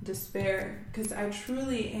despair, because I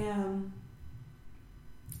truly am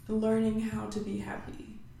learning how to be happy.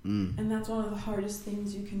 And that's one of the hardest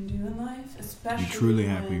things you can do in life, especially truly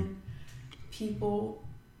when happy. people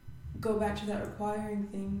go back to that requiring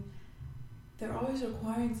thing. They're always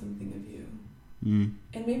requiring something of you.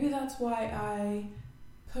 And maybe that's why I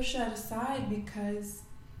push that aside, because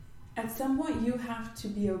at some point you have to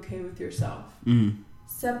be okay with yourself,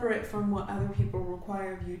 separate from what other people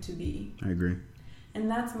require of you to be. I agree. And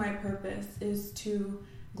that's my purpose, is to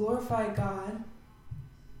glorify God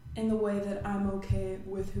in the way that I'm okay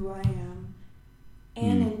with who I am,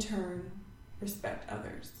 and in turn respect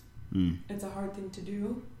others. It's a hard thing to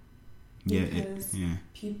do, because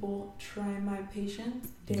people try my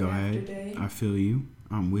patience day after day. I feel you.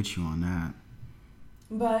 I'm with you on that.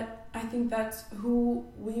 But I think that's who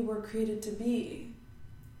we were created to be.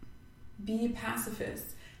 Be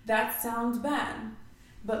pacifists. That sounds bad,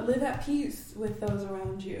 but live at peace with those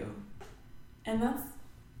around you. And that's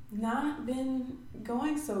not been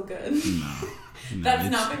going so good. No, That's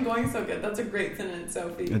not been going so good. That's a great sentence,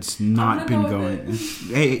 Sophie. It's not been going.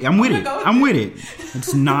 Hey, I'm with it. I'm with it.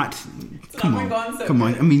 It's not. Come on. Come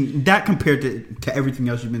on. I mean, that compared to everything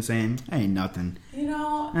else you've been saying, ain't nothing. You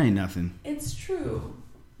know, ain't nothing. It's true.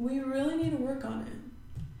 We really need to work on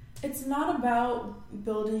it. It's not about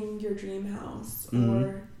building your dream house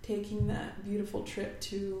or taking that beautiful trip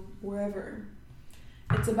to wherever.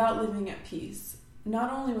 It's about living at peace,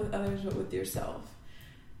 not only with others, but with yourself.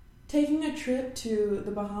 Taking a trip to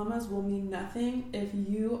the Bahamas will mean nothing if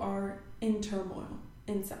you are in turmoil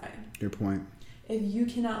inside. Good point. If you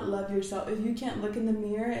cannot love yourself, if you can't look in the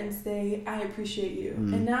mirror and say, I appreciate you,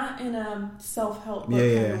 and not in a self-help book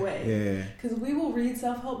kind of way. Because we will read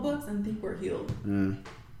self-help books and think we're healed.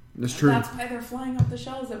 That's true. That's why they're flying off the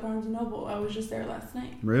shelves at Barnes & Noble. I was just there last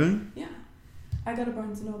night. Really? Yeah. I go to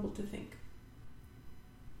Barnes & Noble to think.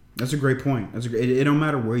 That's a great point. It don't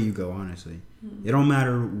matter where you go, honestly. It don't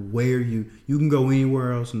matter where you can go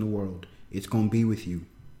anywhere else in the world. It's going to be with you.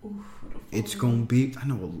 Oof, it's going to be, I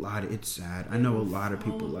know a lot, it's sad. I know a lot of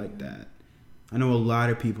people like that. And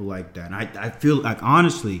I feel like,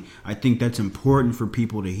 honestly, I think that's important for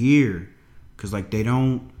people to hear. Because, like, I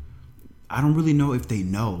don't really know if they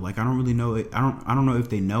know. Like, I don't really know. I don't know if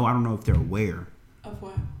they know. I don't know if they're aware. Of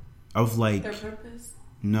what? Of, like... their purpose?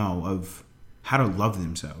 No, of how to love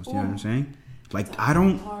themselves. You know what I'm saying? Like, That's I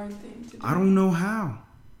don't... a hard thing to do. I don't know how.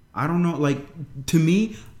 I don't know. Like, to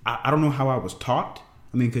me, I don't know how I was taught.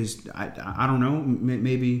 I mean, because I don't know.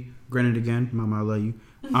 Maybe, granted again, Mama, I love you.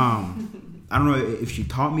 I don't know if she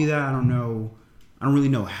taught me that. I don't know. I don't really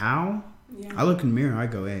know how. Yeah. I look in the mirror. I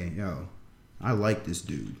go, hey, yo, I like this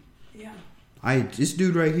dude. Yeah. This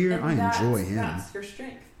dude right here, And I enjoy him. That's your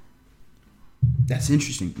strength. That's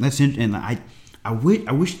interesting. And I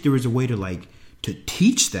wish there was a way to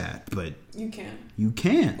teach that, but you can. You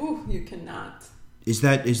can't. Ooh, you cannot. Is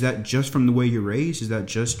that just from the way you're raised? Is that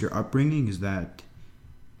just your upbringing?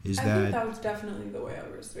 I think that was definitely the way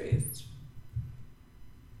I was raised.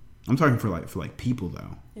 I'm talking for people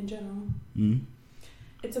though. In general. Mm-hmm.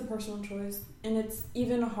 It's a personal choice, and it's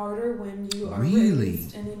even harder when you are Really?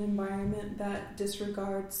 raised in an environment that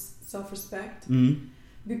disregards self-respect. Mm-hmm.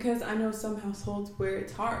 Because I know some households where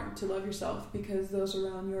it's hard to love yourself because those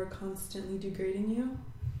around you are constantly degrading you.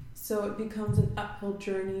 So it becomes an uphill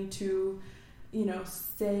journey to,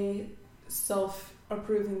 say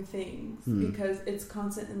self-approving things because it's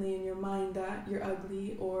constantly in your mind that you're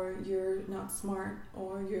ugly or you're not smart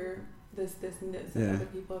or you're this, and this that other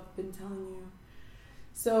people have been telling you.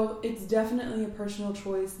 So it's definitely a personal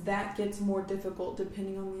choice that gets more difficult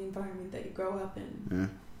depending on the environment that you grow up in.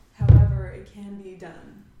 Yeah. However, it can be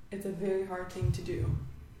done. It's a very hard thing to do.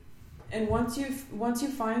 And once you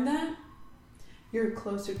find that, you're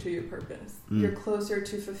closer to your purpose. You're closer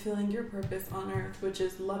to fulfilling your purpose on earth, which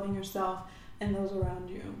is loving yourself and those around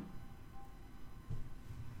you.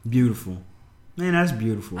 Beautiful. Man, that's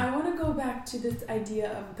beautiful. I want to go back to this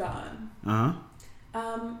idea of God. Uh-huh.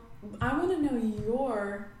 I want to know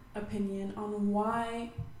your opinion on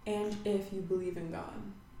why and if you believe in God.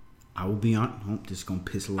 I will be on. This is gonna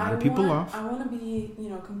piss a lot of people off. I want to be,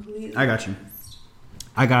 completely. I got you.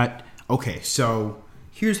 Okay. So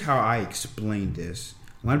here's how I explain this.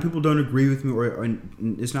 A lot of people don't agree with me, or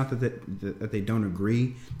it's not that they don't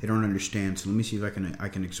agree; they don't understand. So let me see if I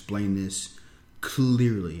can explain this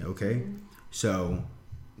clearly. Okay. Mm-hmm. So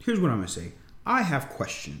here's what I'm gonna say. I have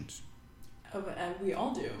questions. As we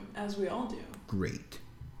all do. Great.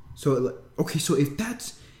 So okay. So if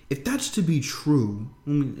that's to be true,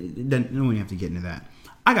 then we have to get into that.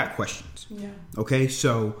 I got questions. Yeah. Okay,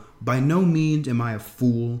 so by no means am I a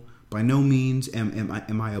fool. By no means am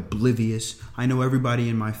I oblivious. I know everybody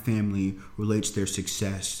in my family relates their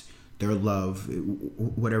success, their love,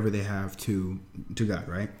 whatever they have to God,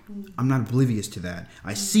 right? I'm not oblivious to that.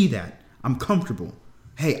 I see that. I'm comfortable.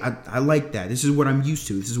 Hey, I like that. This is what I'm used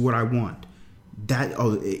to. This is what I want.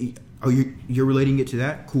 You're relating it to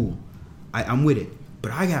that? Cool. I'm with it.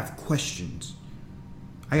 But I have questions.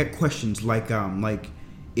 I got questions like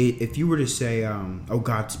if you were to say, oh,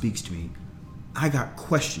 God speaks to me, I got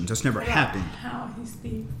questions. That's never happened. How he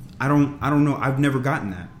speaks. I don't know. I've never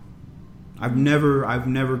gotten that. I've never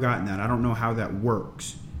gotten that. I don't know how that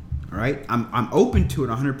works. All right? I'm open to it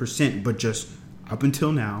 100%, but just up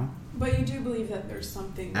until now. But you do believe that there's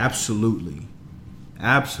something. Absolutely.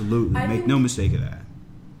 Make no mistake of that.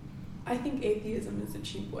 I think atheism is a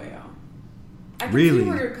cheap way out. I can Really? see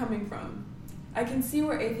where you're coming from. I can see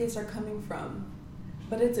where atheists are coming from,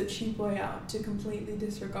 but it's a cheap way out to completely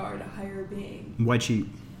disregard a higher being. Why cheap?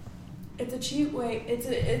 It's a cheap way.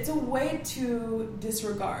 It's a way to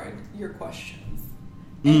disregard your questions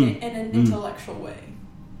in an intellectual way.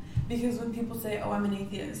 Because when people say, "Oh, I'm an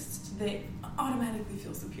atheist," they automatically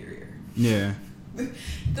feel superior. Yeah. The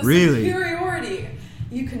Really? superiority,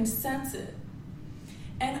 you can sense it.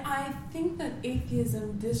 And I think that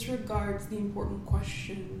atheism disregards the important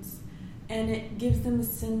questions, and it gives them a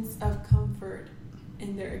sense of comfort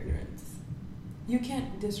in their ignorance. You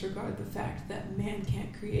can't disregard the fact that man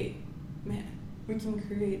can't create man. We can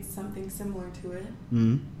create something similar to it,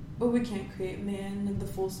 but we can't create man in the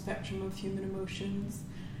full spectrum of human emotions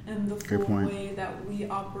and the full way that we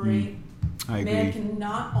operate. I agree. Man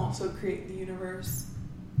cannot also create the universe.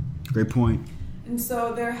 Great point. And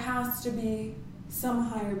so there has to be some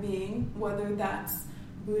higher being, whether that's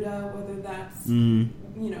Buddha, whether that's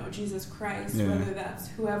Jesus Christ, whether that's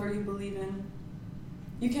whoever you believe in.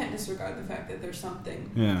 You can't disregard the fact that there's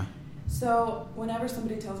something. Yeah. So whenever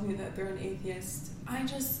somebody tells me that they're an atheist, I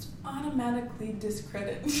just automatically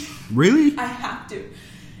discredit. Really? I have to.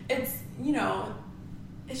 It's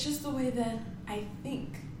it's just the way that I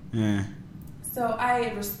think. Yeah. So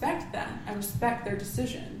I respect that. I respect their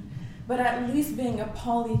decision. But at least being a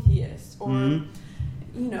polytheist or,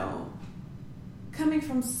 coming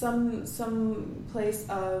from some place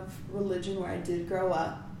of religion where I did grow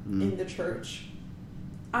up in the church,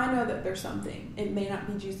 I know that there's something. It may not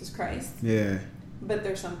be Jesus Christ. Yeah. But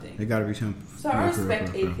there's something. There gotta be something. So I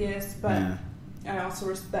respect atheists, but I also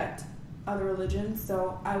respect other religions.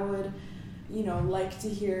 So I would, like to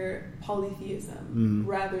hear polytheism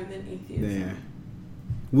rather than atheism. Yeah.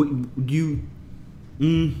 What do you?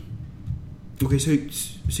 Okay, so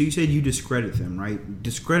you said you discredit them, right?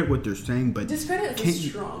 Discredit what they're saying, but discredit is a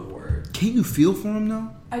strong word. Can't you feel for them though?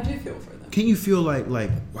 I do feel for them. Can't you feel like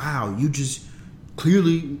wow, you just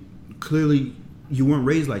clearly you weren't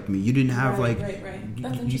raised like me. You didn't have right.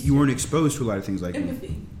 That's you weren't exposed to a lot of things like empathy.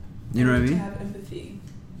 me. You know what I mean? To have empathy,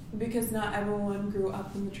 because not everyone grew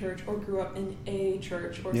up in the church or grew up in a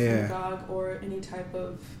church or synagogue or any type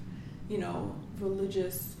of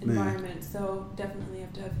religious environment. So definitely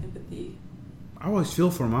have to have empathy. I always feel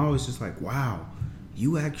for him. I always just like, wow,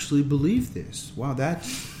 you actually believe this. Wow,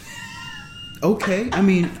 that's okay. I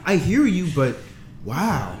mean, I hear you, but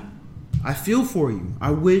wow, I feel for you. I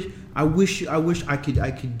wish I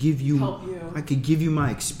could give you. Help you. I could give you my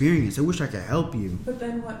experience. I wish I could help you. But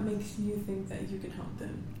then, what makes you think that you can help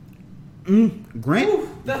them? Great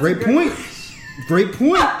Great point. Great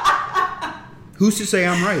point. Who's to say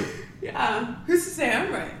I'm right? Yeah, who's to say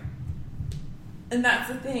I'm right? And that's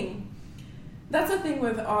the thing. That's the thing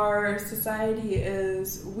with our society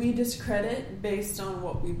is we discredit based on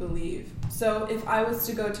what we believe. So if I was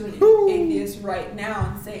to go to an atheist right now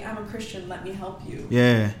and say, I'm a Christian, let me help you.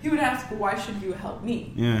 Yeah. He would ask, why should you help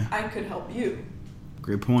me? Yeah. I could help you.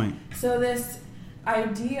 Great point. So this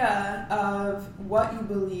idea of what you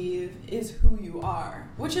believe is who you are,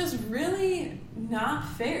 which is really not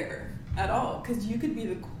fair at all, because you could be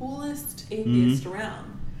the coolest atheist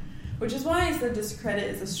around. Which is why I said discredit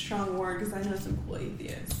is a strong word, because I know some cool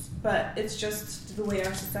atheists. But it's just the way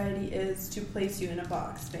our society is to place you in a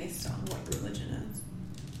box based on what your religion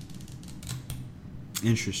is.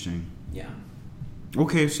 Interesting. Yeah.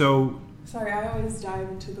 Okay, so... Sorry, I always dive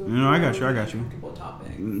into the I got you. uncomfortable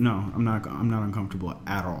topic. No, I'm not uncomfortable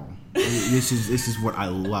at all. This is what I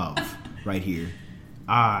love right here.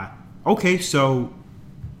 Okay, so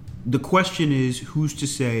the question is, who's to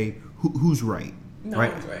say who's right? No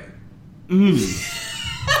right? one's right.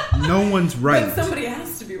 No one's right. But somebody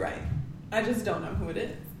has to be right. I just don't know who it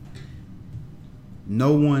is.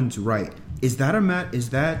 No one's right. Is that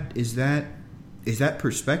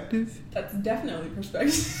perspective? That's definitely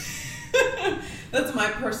perspective. That's my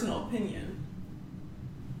personal opinion.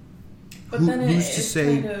 But then who's it's to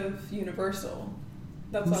say? kind of universal.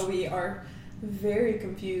 That's why we are very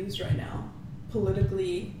confused right now,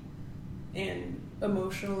 politically and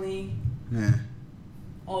emotionally. Yeah.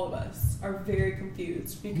 All of us are very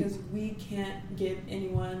confused because we can't give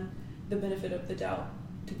anyone the benefit of the doubt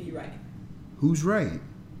to be right. Who's right?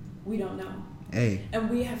 We don't know. Hey. And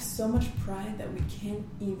we have so much pride that we can't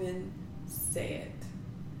even say it.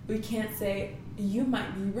 We can't say, you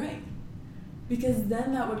might be right. Because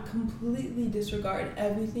then that would completely disregard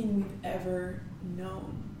everything we've ever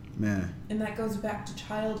known. Yeah. And that goes back to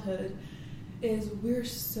childhood, is we're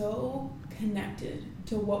so connected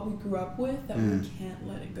to what we grew up with that we can't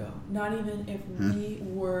let it go. Not even if we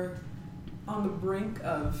were on the brink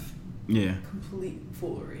of complete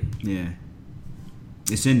foolery. Yeah.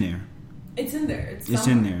 It's in there. It's in there. It's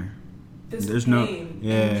in there. There's pain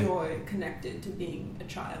and joy connected to being a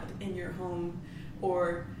child in your home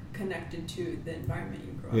or connected to the environment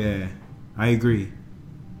you grew up in. Yeah. I agree.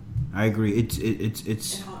 It's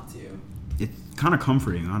It haunts you. It's kind of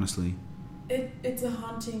comforting, honestly. It's a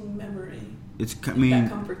haunting memory. That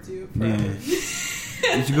comforts you forever.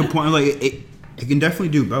 Yeah. It's a good point. Like it can definitely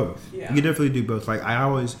do both. Yeah. It can definitely do both. Like I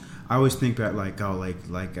always think that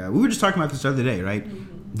we were just talking about this the other day, right?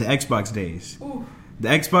 Mm-hmm. The Xbox days. Ooh. The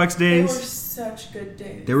Xbox days. They were such good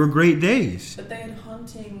days. They were great days. But they had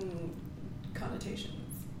haunting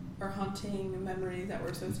connotations or haunting memories that were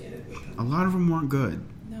associated with them. A lot of them weren't good.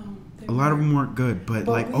 No. A lot of them weren't good, but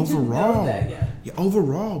like we overall, didn't know that yet. Yeah,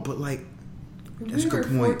 overall, but like that's a good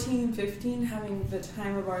point. We were 14, 15, having the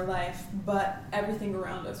time of our life, but everything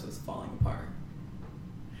around us was falling apart.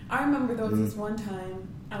 I remember there was this one time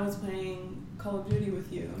I was playing Call of Duty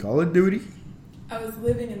with you. Call of Duty? I was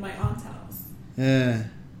living in my aunt's house. Yeah.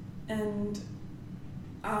 And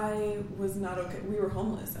I was not okay. We were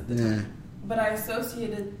homeless at the time. But I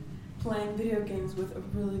associated playing video games with a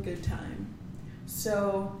really good time.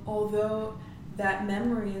 So, although that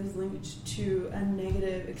memory is linked to a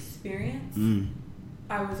negative experience,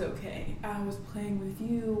 I was okay. I was playing with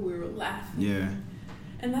you. We were laughing. Yeah.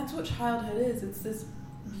 And that's what childhood is. It's this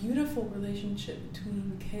beautiful relationship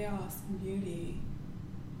between chaos and beauty.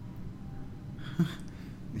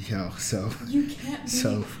 You can't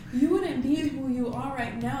be. You wouldn't be who you are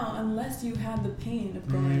right now unless you had the pain of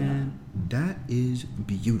growing up. That is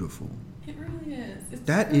beautiful. It really is. It's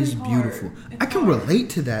that really is beautiful. Hard. I can relate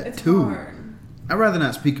to that it's too. Hard. I'd rather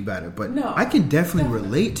not speak about it, but no, I can definitely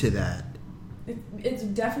relate to that. It's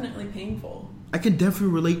definitely painful. I can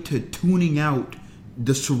definitely relate to tuning out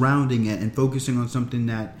the surrounding it and focusing on something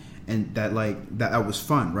that was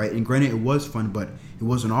fun, right? And granted, it was fun, but it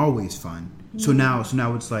wasn't always fun. So now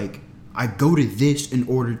it's like I go to this in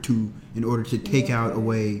order to take out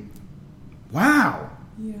away. Wow.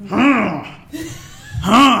 Yeah.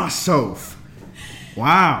 Soph.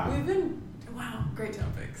 Wow. Great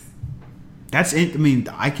topics. That's it. I mean,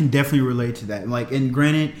 I can definitely relate to that. Like, and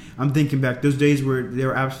granted, I'm thinking back those days where they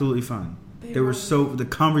were absolutely fun. They were the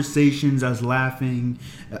conversations. I was laughing.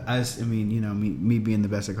 Me being the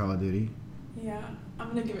best at Call of Duty. Yeah, I'm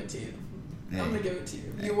gonna give it to you. Hey. I'm gonna give it to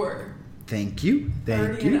you. You were. Thank you.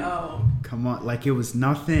 30-0. Come on, like it was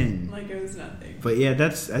nothing. But yeah,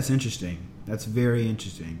 that's interesting. That's very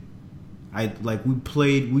interesting. We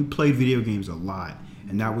played video games a lot,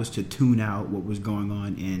 and that was to tune out what was going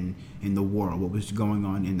on in the world, what was going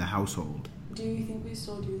on in the household. Do you think we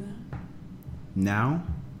still do that? Now?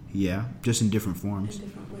 Yeah, just in different forms. In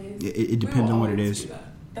different ways. It depends on what it is.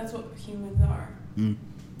 That's what humans are. It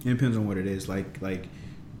depends on what it is. Like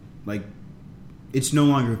it's no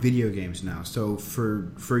longer video games now. So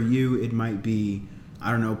for you, it might be,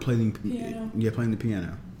 I don't know, playing piano. Yeah, playing the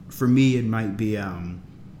piano. For me, it might be doing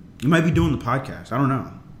the podcast. I don't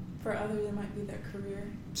know. For others, it might be their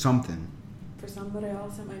career. Something. For somebody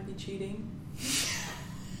else, it might be cheating.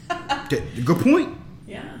 Good point.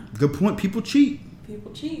 Yeah. Good point. People cheat.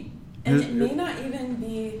 And it may not even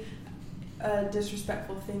be a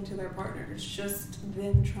disrespectful thing to their partner. It's just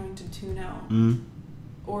them trying to tune out.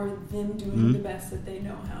 Or them doing the best that they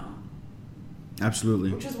know how.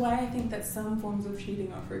 Absolutely. Which is why I think that some forms of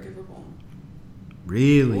cheating are forgivable.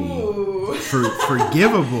 Really? Ooh.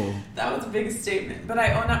 Forgivable? That was a big statement, but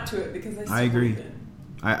I own up to it because I agree. It.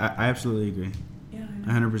 I absolutely agree. Yeah,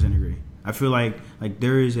 I 100% agree. I feel like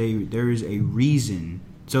there is a reason.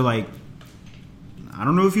 So like, I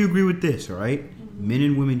don't know if you agree with this, all right? Mm-hmm. Men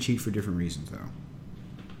and women cheat for different reasons, though.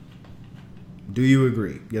 Do you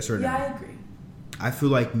agree? Yes or no? Yeah, I agree. I feel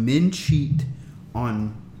like men cheat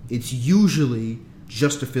on, it's usually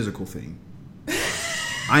just a physical thing.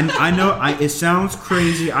 I know, it sounds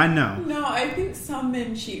crazy, I know. No, I think some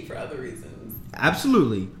men cheat for other reasons.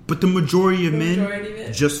 Absolutely. But the majority of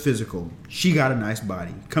men, just physical. She got a nice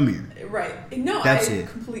body. Come here. Right. No, I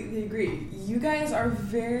completely agree. You guys are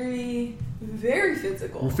very, very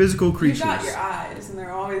physical. We're physical creatures. You got your eyes, and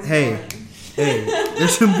they're always Hey,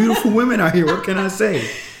 there's some beautiful women out here. What can I say?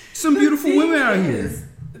 Some beautiful women out here.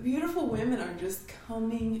 The beautiful women are just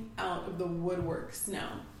coming out of the woodworks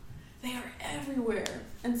now. They are everywhere.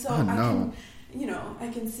 And so I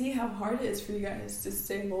can see how hard it is for you guys to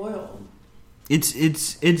stay loyal. It's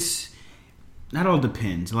that all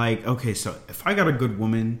depends. Like, okay, so if I got a good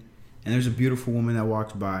woman and there's a beautiful woman that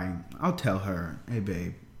walks by, I'll tell her, hey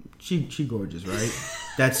babe, she gorgeous, right?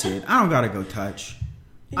 That's it. I don't gotta go touch.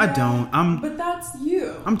 Yeah, I don't. But that's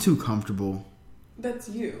you. I'm too comfortable. That's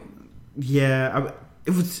you. Yeah,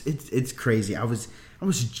 it's crazy. I was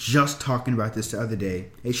just talking about this the other day.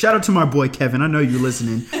 Hey, shout out to my boy Kevin. I know you're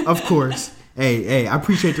listening. Of course. Hey, I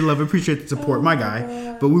appreciate the love. I appreciate the support. My guy.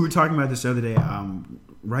 God. But we were talking about this the other day,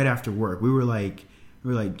 right after work. We were like,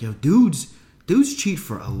 yo, dudes cheat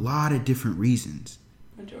for a lot of different reasons.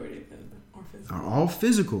 Majority of them are physical. Are all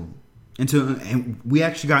physical. And we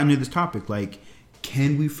actually got into this topic, like,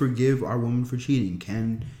 can we forgive our woman for cheating?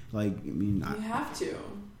 We have to.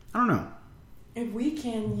 I don't know. If we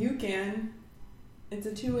can, you can. It's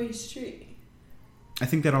a two-way street. I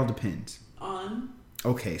think that all depends. On?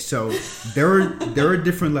 Okay, so there are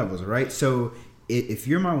different levels, right? So if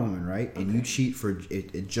you're my woman, right, and you cheat for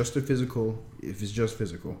it just a physical, if it's just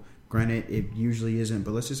physical, granted it usually isn't,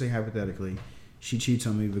 but let's just say hypothetically, she cheats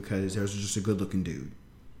on me because there's just a good-looking dude.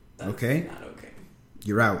 That's okay? Not okay.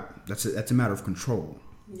 You're out. That's a matter of control.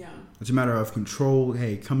 Yeah. It's a matter of control.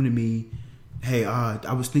 Hey, come to me. Hey,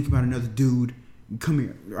 I was thinking about another dude. Come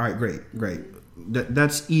here. All right, great.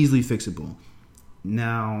 That's easily fixable.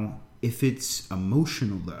 Now, if it's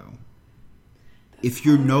emotional though, if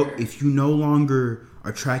you no longer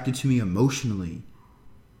attracted to me emotionally,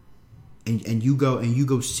 and you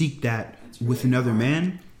go seek that really with another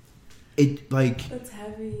man, that's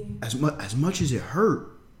heavy. As much as it hurts,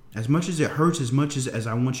 as much as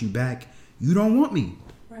I want you back, you don't want me.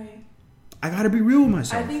 Right. I gotta be real with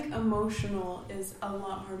myself. I think emotional is a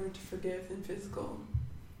lot harder to forgive than physical,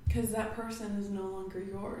 because that person is no longer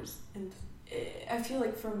yours. And I feel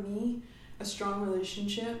like for me, a strong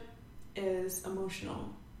relationship is emotional.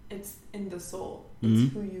 It's in the soul.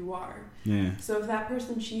 It's who you are. Yeah. So if that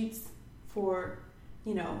person cheats for,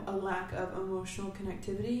 a lack of emotional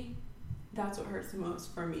connectivity, that's what hurts the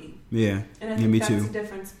most for me. Yeah. And I think that's too. the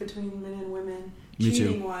difference between men and women. Me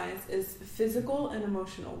Cheating too. wise is physical and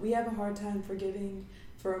emotional. We have a hard time forgiving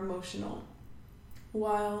for emotional,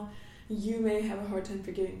 while you may have a hard time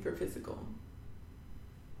forgiving for physical.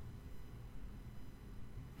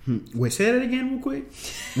 Wait, say that again real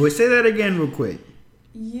quick.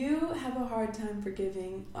 You have a hard time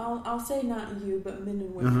forgiving. I'll say not you, but men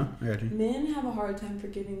and women. I got you. Men have a hard time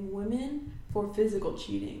forgiving women for physical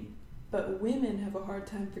cheating, but women have a hard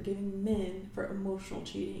time forgiving men for emotional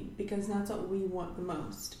cheating, because that's what we want the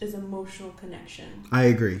most, is emotional connection. I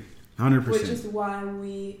agree, 100%. Which is why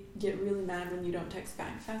we get really mad when you don't text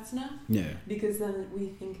back fast enough. Yeah. Because then we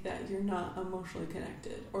think that you're not emotionally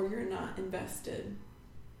connected or you're not invested.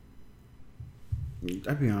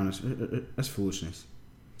 I'll be honest, that's foolishness.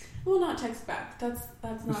 Well, not text back. That's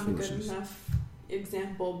not a good enough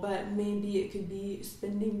example, but maybe it could be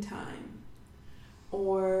spending time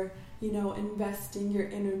or, investing your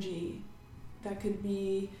energy. That could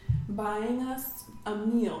be buying us a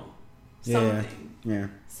meal. Something. Yeah.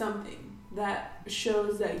 Something that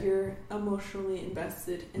shows that you're emotionally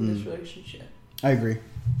invested in this relationship. I agree.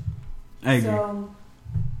 So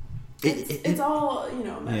it's all,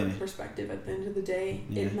 a matter of perspective at the end of the day.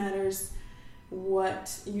 Yeah. It matters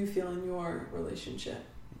what you feel in your relationship.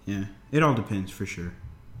 Yeah. It all depends, for sure.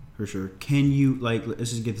 Can you, let's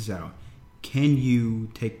just get this out. Can you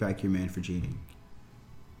take back your man for cheating?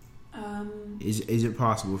 Is it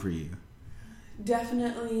possible for you?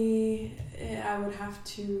 Definitely, I would have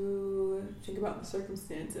to think about the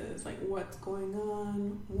circumstances, like what's going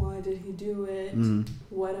on, why did he do it,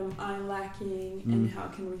 what am I lacking, and how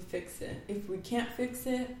can we fix it. If we can't fix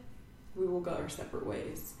it, we will go our separate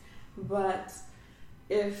ways. But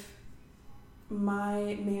if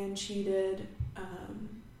my man cheated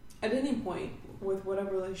at any point with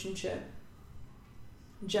whatever relationship,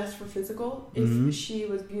 just for physical, if she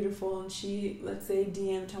was beautiful and she, let's say,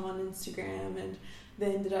 DM'd him on Instagram and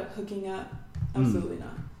they ended up hooking up, absolutely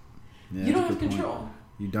not. Yeah, you don't have control. Point.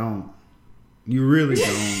 You don't. You really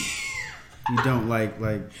don't. You don't,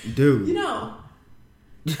 dude.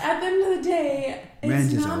 At the end of the day,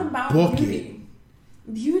 it's not about beauty.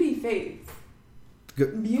 Beauty fades.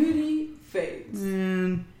 Beauty fades.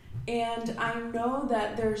 Man. And I know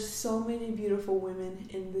that there's so many beautiful women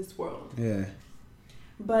in this world. Yeah.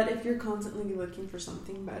 But if you're constantly looking for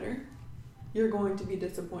something better, you're going to be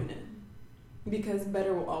disappointed. Because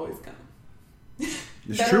better will always come.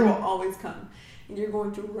 It's better true. will always come. And you're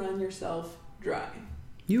going to run yourself dry.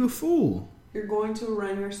 You a fool. You're going to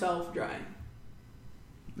run yourself dry.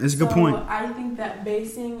 That's a good point. I think that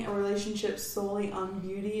basing a relationship solely on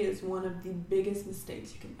beauty is one of the biggest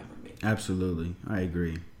mistakes you can ever make. Absolutely. I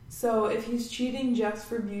agree. So if he's cheating just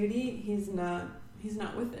for beauty, he's not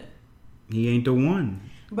with it. He ain't the one.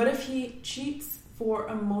 But if he cheats for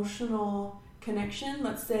emotional connection,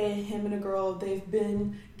 let's say him and a girl, they've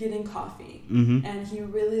been getting coffee, and he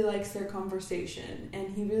really likes their conversation,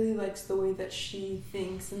 and he really likes the way that she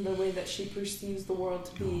thinks and the way that she perceives the world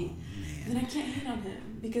to be, then I can't hate on him.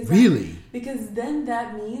 Because because then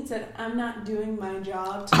that means that I'm not doing my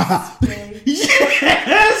job to stay.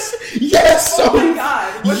 Yes! Oh my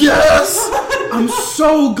God. Yes! I'm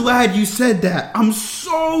so glad you said that. I'm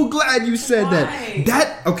so glad you said Why?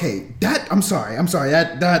 that. I'm sorry.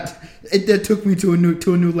 That took me to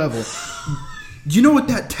a new level. Do you know what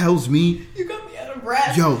that tells me? You got me out of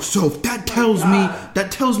breath. Yo, so that tells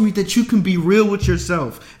me that you can be real with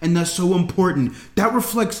yourself, and that's so important. That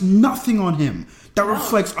reflects nothing on him. That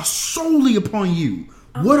reflects solely upon you.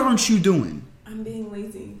 What aren't you doing? I'm being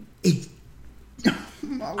lazy.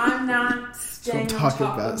 I'm I'm not staying on top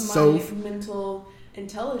of my mental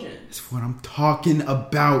intelligence. That's what I'm talking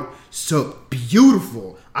about. So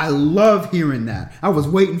beautiful. I love hearing that. I was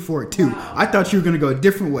waiting for it too. Wow. I thought you were gonna go a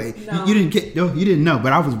different way. No. You didn't know,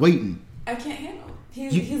 but I was waiting. I can't handle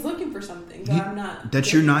it. He's looking for something that I'm not.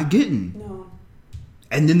 That you're not getting. No.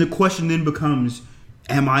 And then the question then becomes,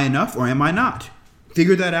 am I enough or am I not?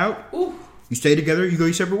 Figure that out. Ooh. You stay together, you go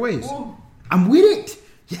your separate ways. Ooh. I'm with it.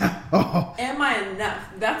 Yeah. Oh. Am I enough?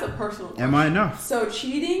 That's a personal question. Am I enough? So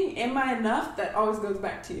cheating, am I enough? That always goes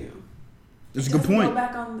back to you. That's a good point. Go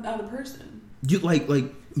back on the other person. You like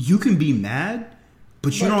you can be mad,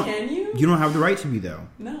 but you don't. Can you? You don't have the right to be though.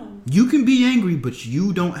 No. You can be angry, but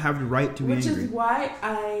you don't have the right to be Which angry. is why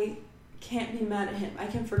I can't be mad at him. I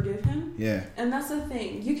can forgive him. Yeah. And that's the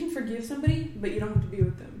thing. You can forgive somebody, but you don't have to be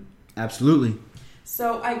with them. Absolutely.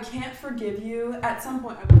 So I can't forgive you. At some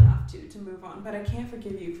point, I will have to move on. But I can't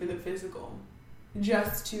forgive you for the physical,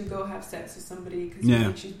 just to go have sex with somebody because you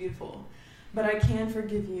think she's beautiful. But I can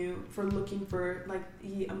forgive you for looking for like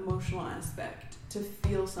the emotional aspect to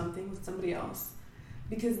feel something with somebody else,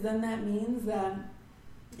 because then that means that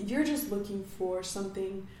you're just looking for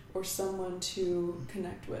something or someone to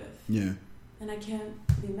connect with. Yeah. And I can't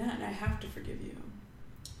be mad. I have to forgive you.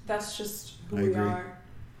 That's just who I we agree. are.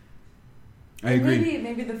 I agree.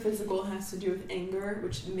 Maybe the physical has to do with anger,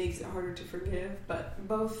 which makes it harder to forgive. But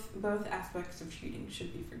both aspects of cheating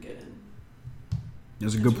should be forgiven.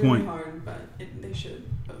 That's a good really point. Hard, but they should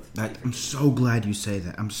both. I'm so glad you say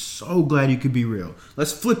that. I'm so glad you could be real.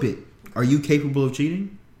 Let's flip it. Are you capable of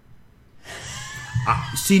cheating?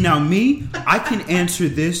 See, now me, I can answer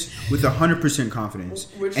this with 100% confidence,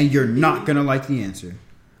 and you're not gonna like the answer.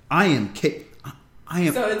 I am.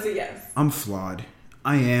 So it's a yes. I'm flawed.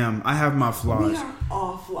 I am. I have my flaws. We are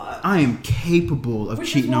all flawed. I am capable of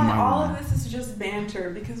cheating on my woman. All of this is just banter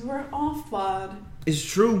because we're all flawed. It's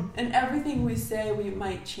true. And everything we say, we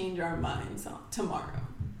might change our minds on tomorrow.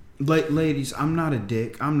 Ladies, I'm not a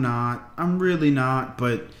dick. I'm not. I'm really not.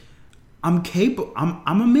 But I'm capable.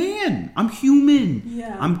 I'm a man. I'm human.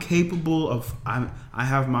 Yeah. I'm capable of. I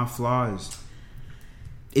have my flaws.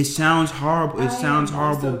 It sounds horrible. It sounds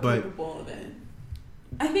horrible, but capable of it.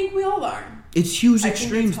 I think we all are. It's huge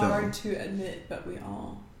extremes, though. It's hard to admit, but we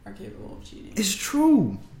all are capable of cheating. It's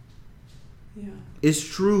true. Yeah. It's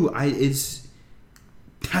true.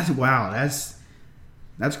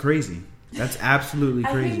 That's crazy. That's absolutely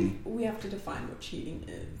crazy. I think we have to define what cheating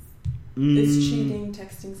is. Is cheating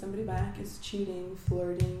texting somebody back? Is cheating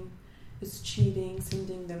flirting? Is cheating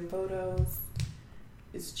sending them photos?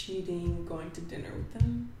 Is cheating going to dinner with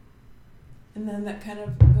them? And then that kind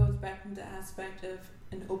of goes back into the aspect of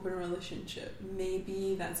an open relationship.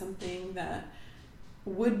 Maybe that's something that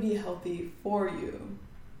would be healthy for you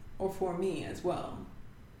or for me as well,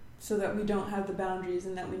 so that we don't have the boundaries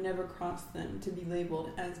and that we never cross them to be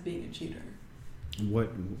labeled as being a cheater.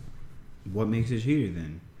 What makes a cheater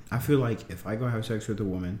then? I feel like if I go have sex with a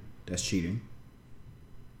woman, that's cheating.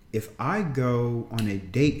 If I go on a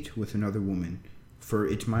date with another woman, for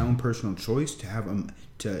it's my own personal choice to have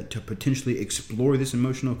to potentially explore this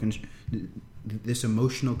emotional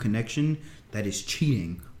connection, that is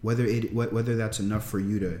cheating. Whether that's enough for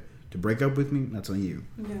you to break up with me, that's on you.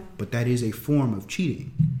 Yeah. But that is a form of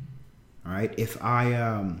cheating. All right. If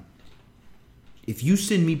I if you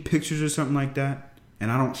send me pictures or something like that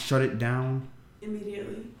and I don't shut it down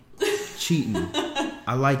immediately, cheating.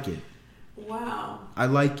 I like it. Wow. I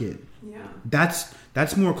like it. Yeah.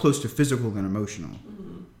 That's more close to physical than emotional.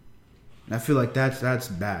 Mm-hmm. I feel like that's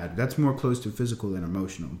bad. That's more close to physical than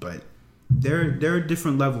emotional. But there are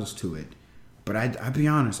different levels to it. But I'll be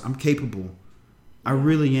honest, I'm capable. I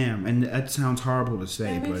really am, and that sounds horrible to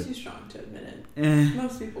say, it makes but you strong to admit it.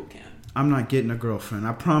 Most people can. I'm not getting a girlfriend.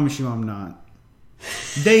 I promise you, I'm not.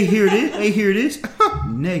 They hear this. They hear this.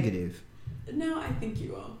 Negative. No, I think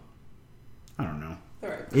you will. I don't know. All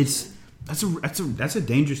right. That's a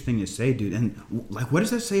dangerous thing to say, dude. And like, what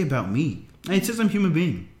does that say about me? It says I'm a human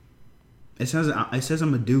being. It says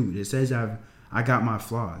I'm a dude. It says I got my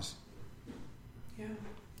flaws. Yeah.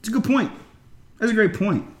 It's a good point. That's a great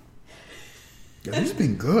point. Yeah, this has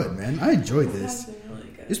been good, man. I enjoyed this. Been really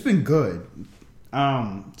good. It's been good.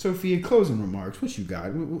 Sophia, closing remarks. What you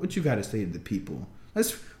got? What you got to say to the people?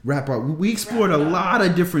 Let's wrap up. We explored a lot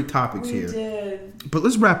of different topics here. We did. But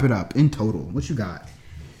let's wrap it up in total. What you got?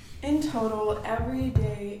 In total, every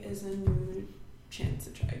day is a new chance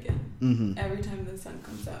to try again. Mm-hmm. Every time the sun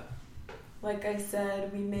comes up. Like I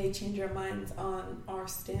said, we may change our minds on our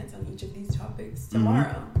stance on each of these topics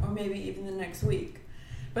tomorrow, or maybe even the next week.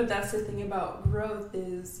 But that's the thing about growth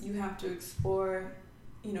is you have to explore,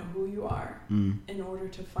 who you are in order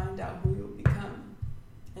to find out who you'll become.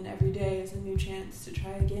 And every day is a new chance to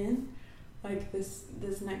try again. Like this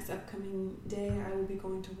next upcoming day, I will be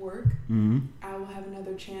going to work. Mm-hmm. I will have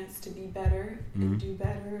another chance to be better and do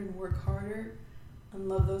better and work harder and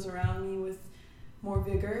love those around me with more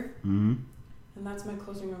vigor. Mm-hmm. And that's my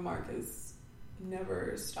closing remark is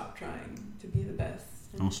never stop trying to be the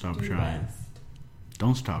best. Don't stop trying.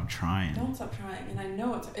 Don't stop trying. Don't stop trying. And I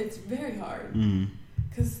know it's very hard. Mm.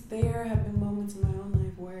 Because there have been moments in my own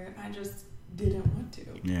life where I just didn't want to.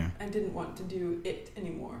 Yeah. I didn't want to do it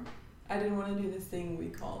anymore. I didn't want to do this thing we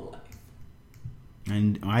call life.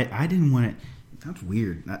 And I didn't want it. That's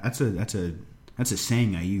weird. That's a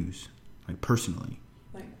saying I use, like personally.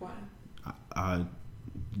 Like what?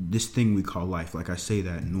 This thing we call life. Like I say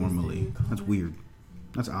that normally. That's weird.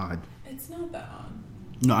 That's odd. It's not that odd.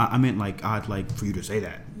 No, I meant like odd, like for you to say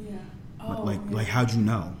that. Yeah. Oh, like how'd you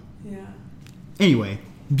know? Yeah. Anyway,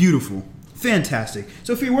 beautiful, fantastic.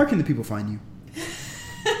 Sophia, where can the people find you?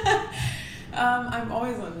 I'm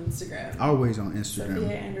always on Instagram. Always on Instagram.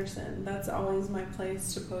 Sophia Anderson. That's always my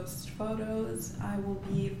place to post photos. I will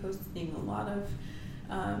be posting a lot of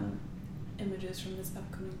images from this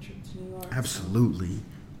upcoming trip to New York. Absolutely.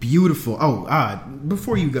 Beautiful. Oh,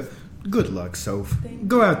 before you go, good luck, Soph.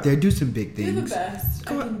 Go out there, do some big things. Do the best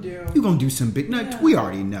I can do. You're going to do some big... No, we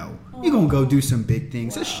already know. You're going to go do some big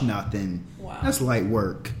things. Wow. That's nothing. Wow. That's light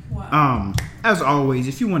work. Wow. As always,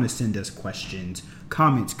 if you want to send us questions,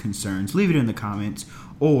 comments, concerns, leave it in the comments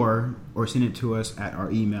or send it to us at our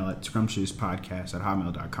email at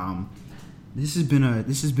scrumptiouspodcast@hotmail.com. This has been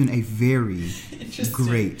a very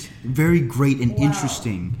great and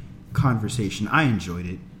interesting conversation. I enjoyed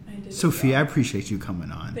it. Sophia, I appreciate you coming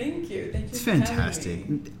on. Thank you. It's fantastic.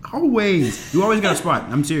 Always. You always got a spot.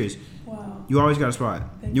 I'm serious. Wow. You always got a spot.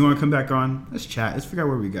 You want to come back on? Let's chat. Let's figure out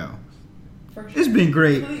where we go. For sure. It's been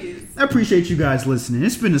great. Please. I appreciate you guys listening.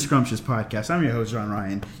 It's been the Scrumptious Podcast. I'm your host, John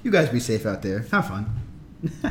Ryan. You guys be safe out there. Have fun.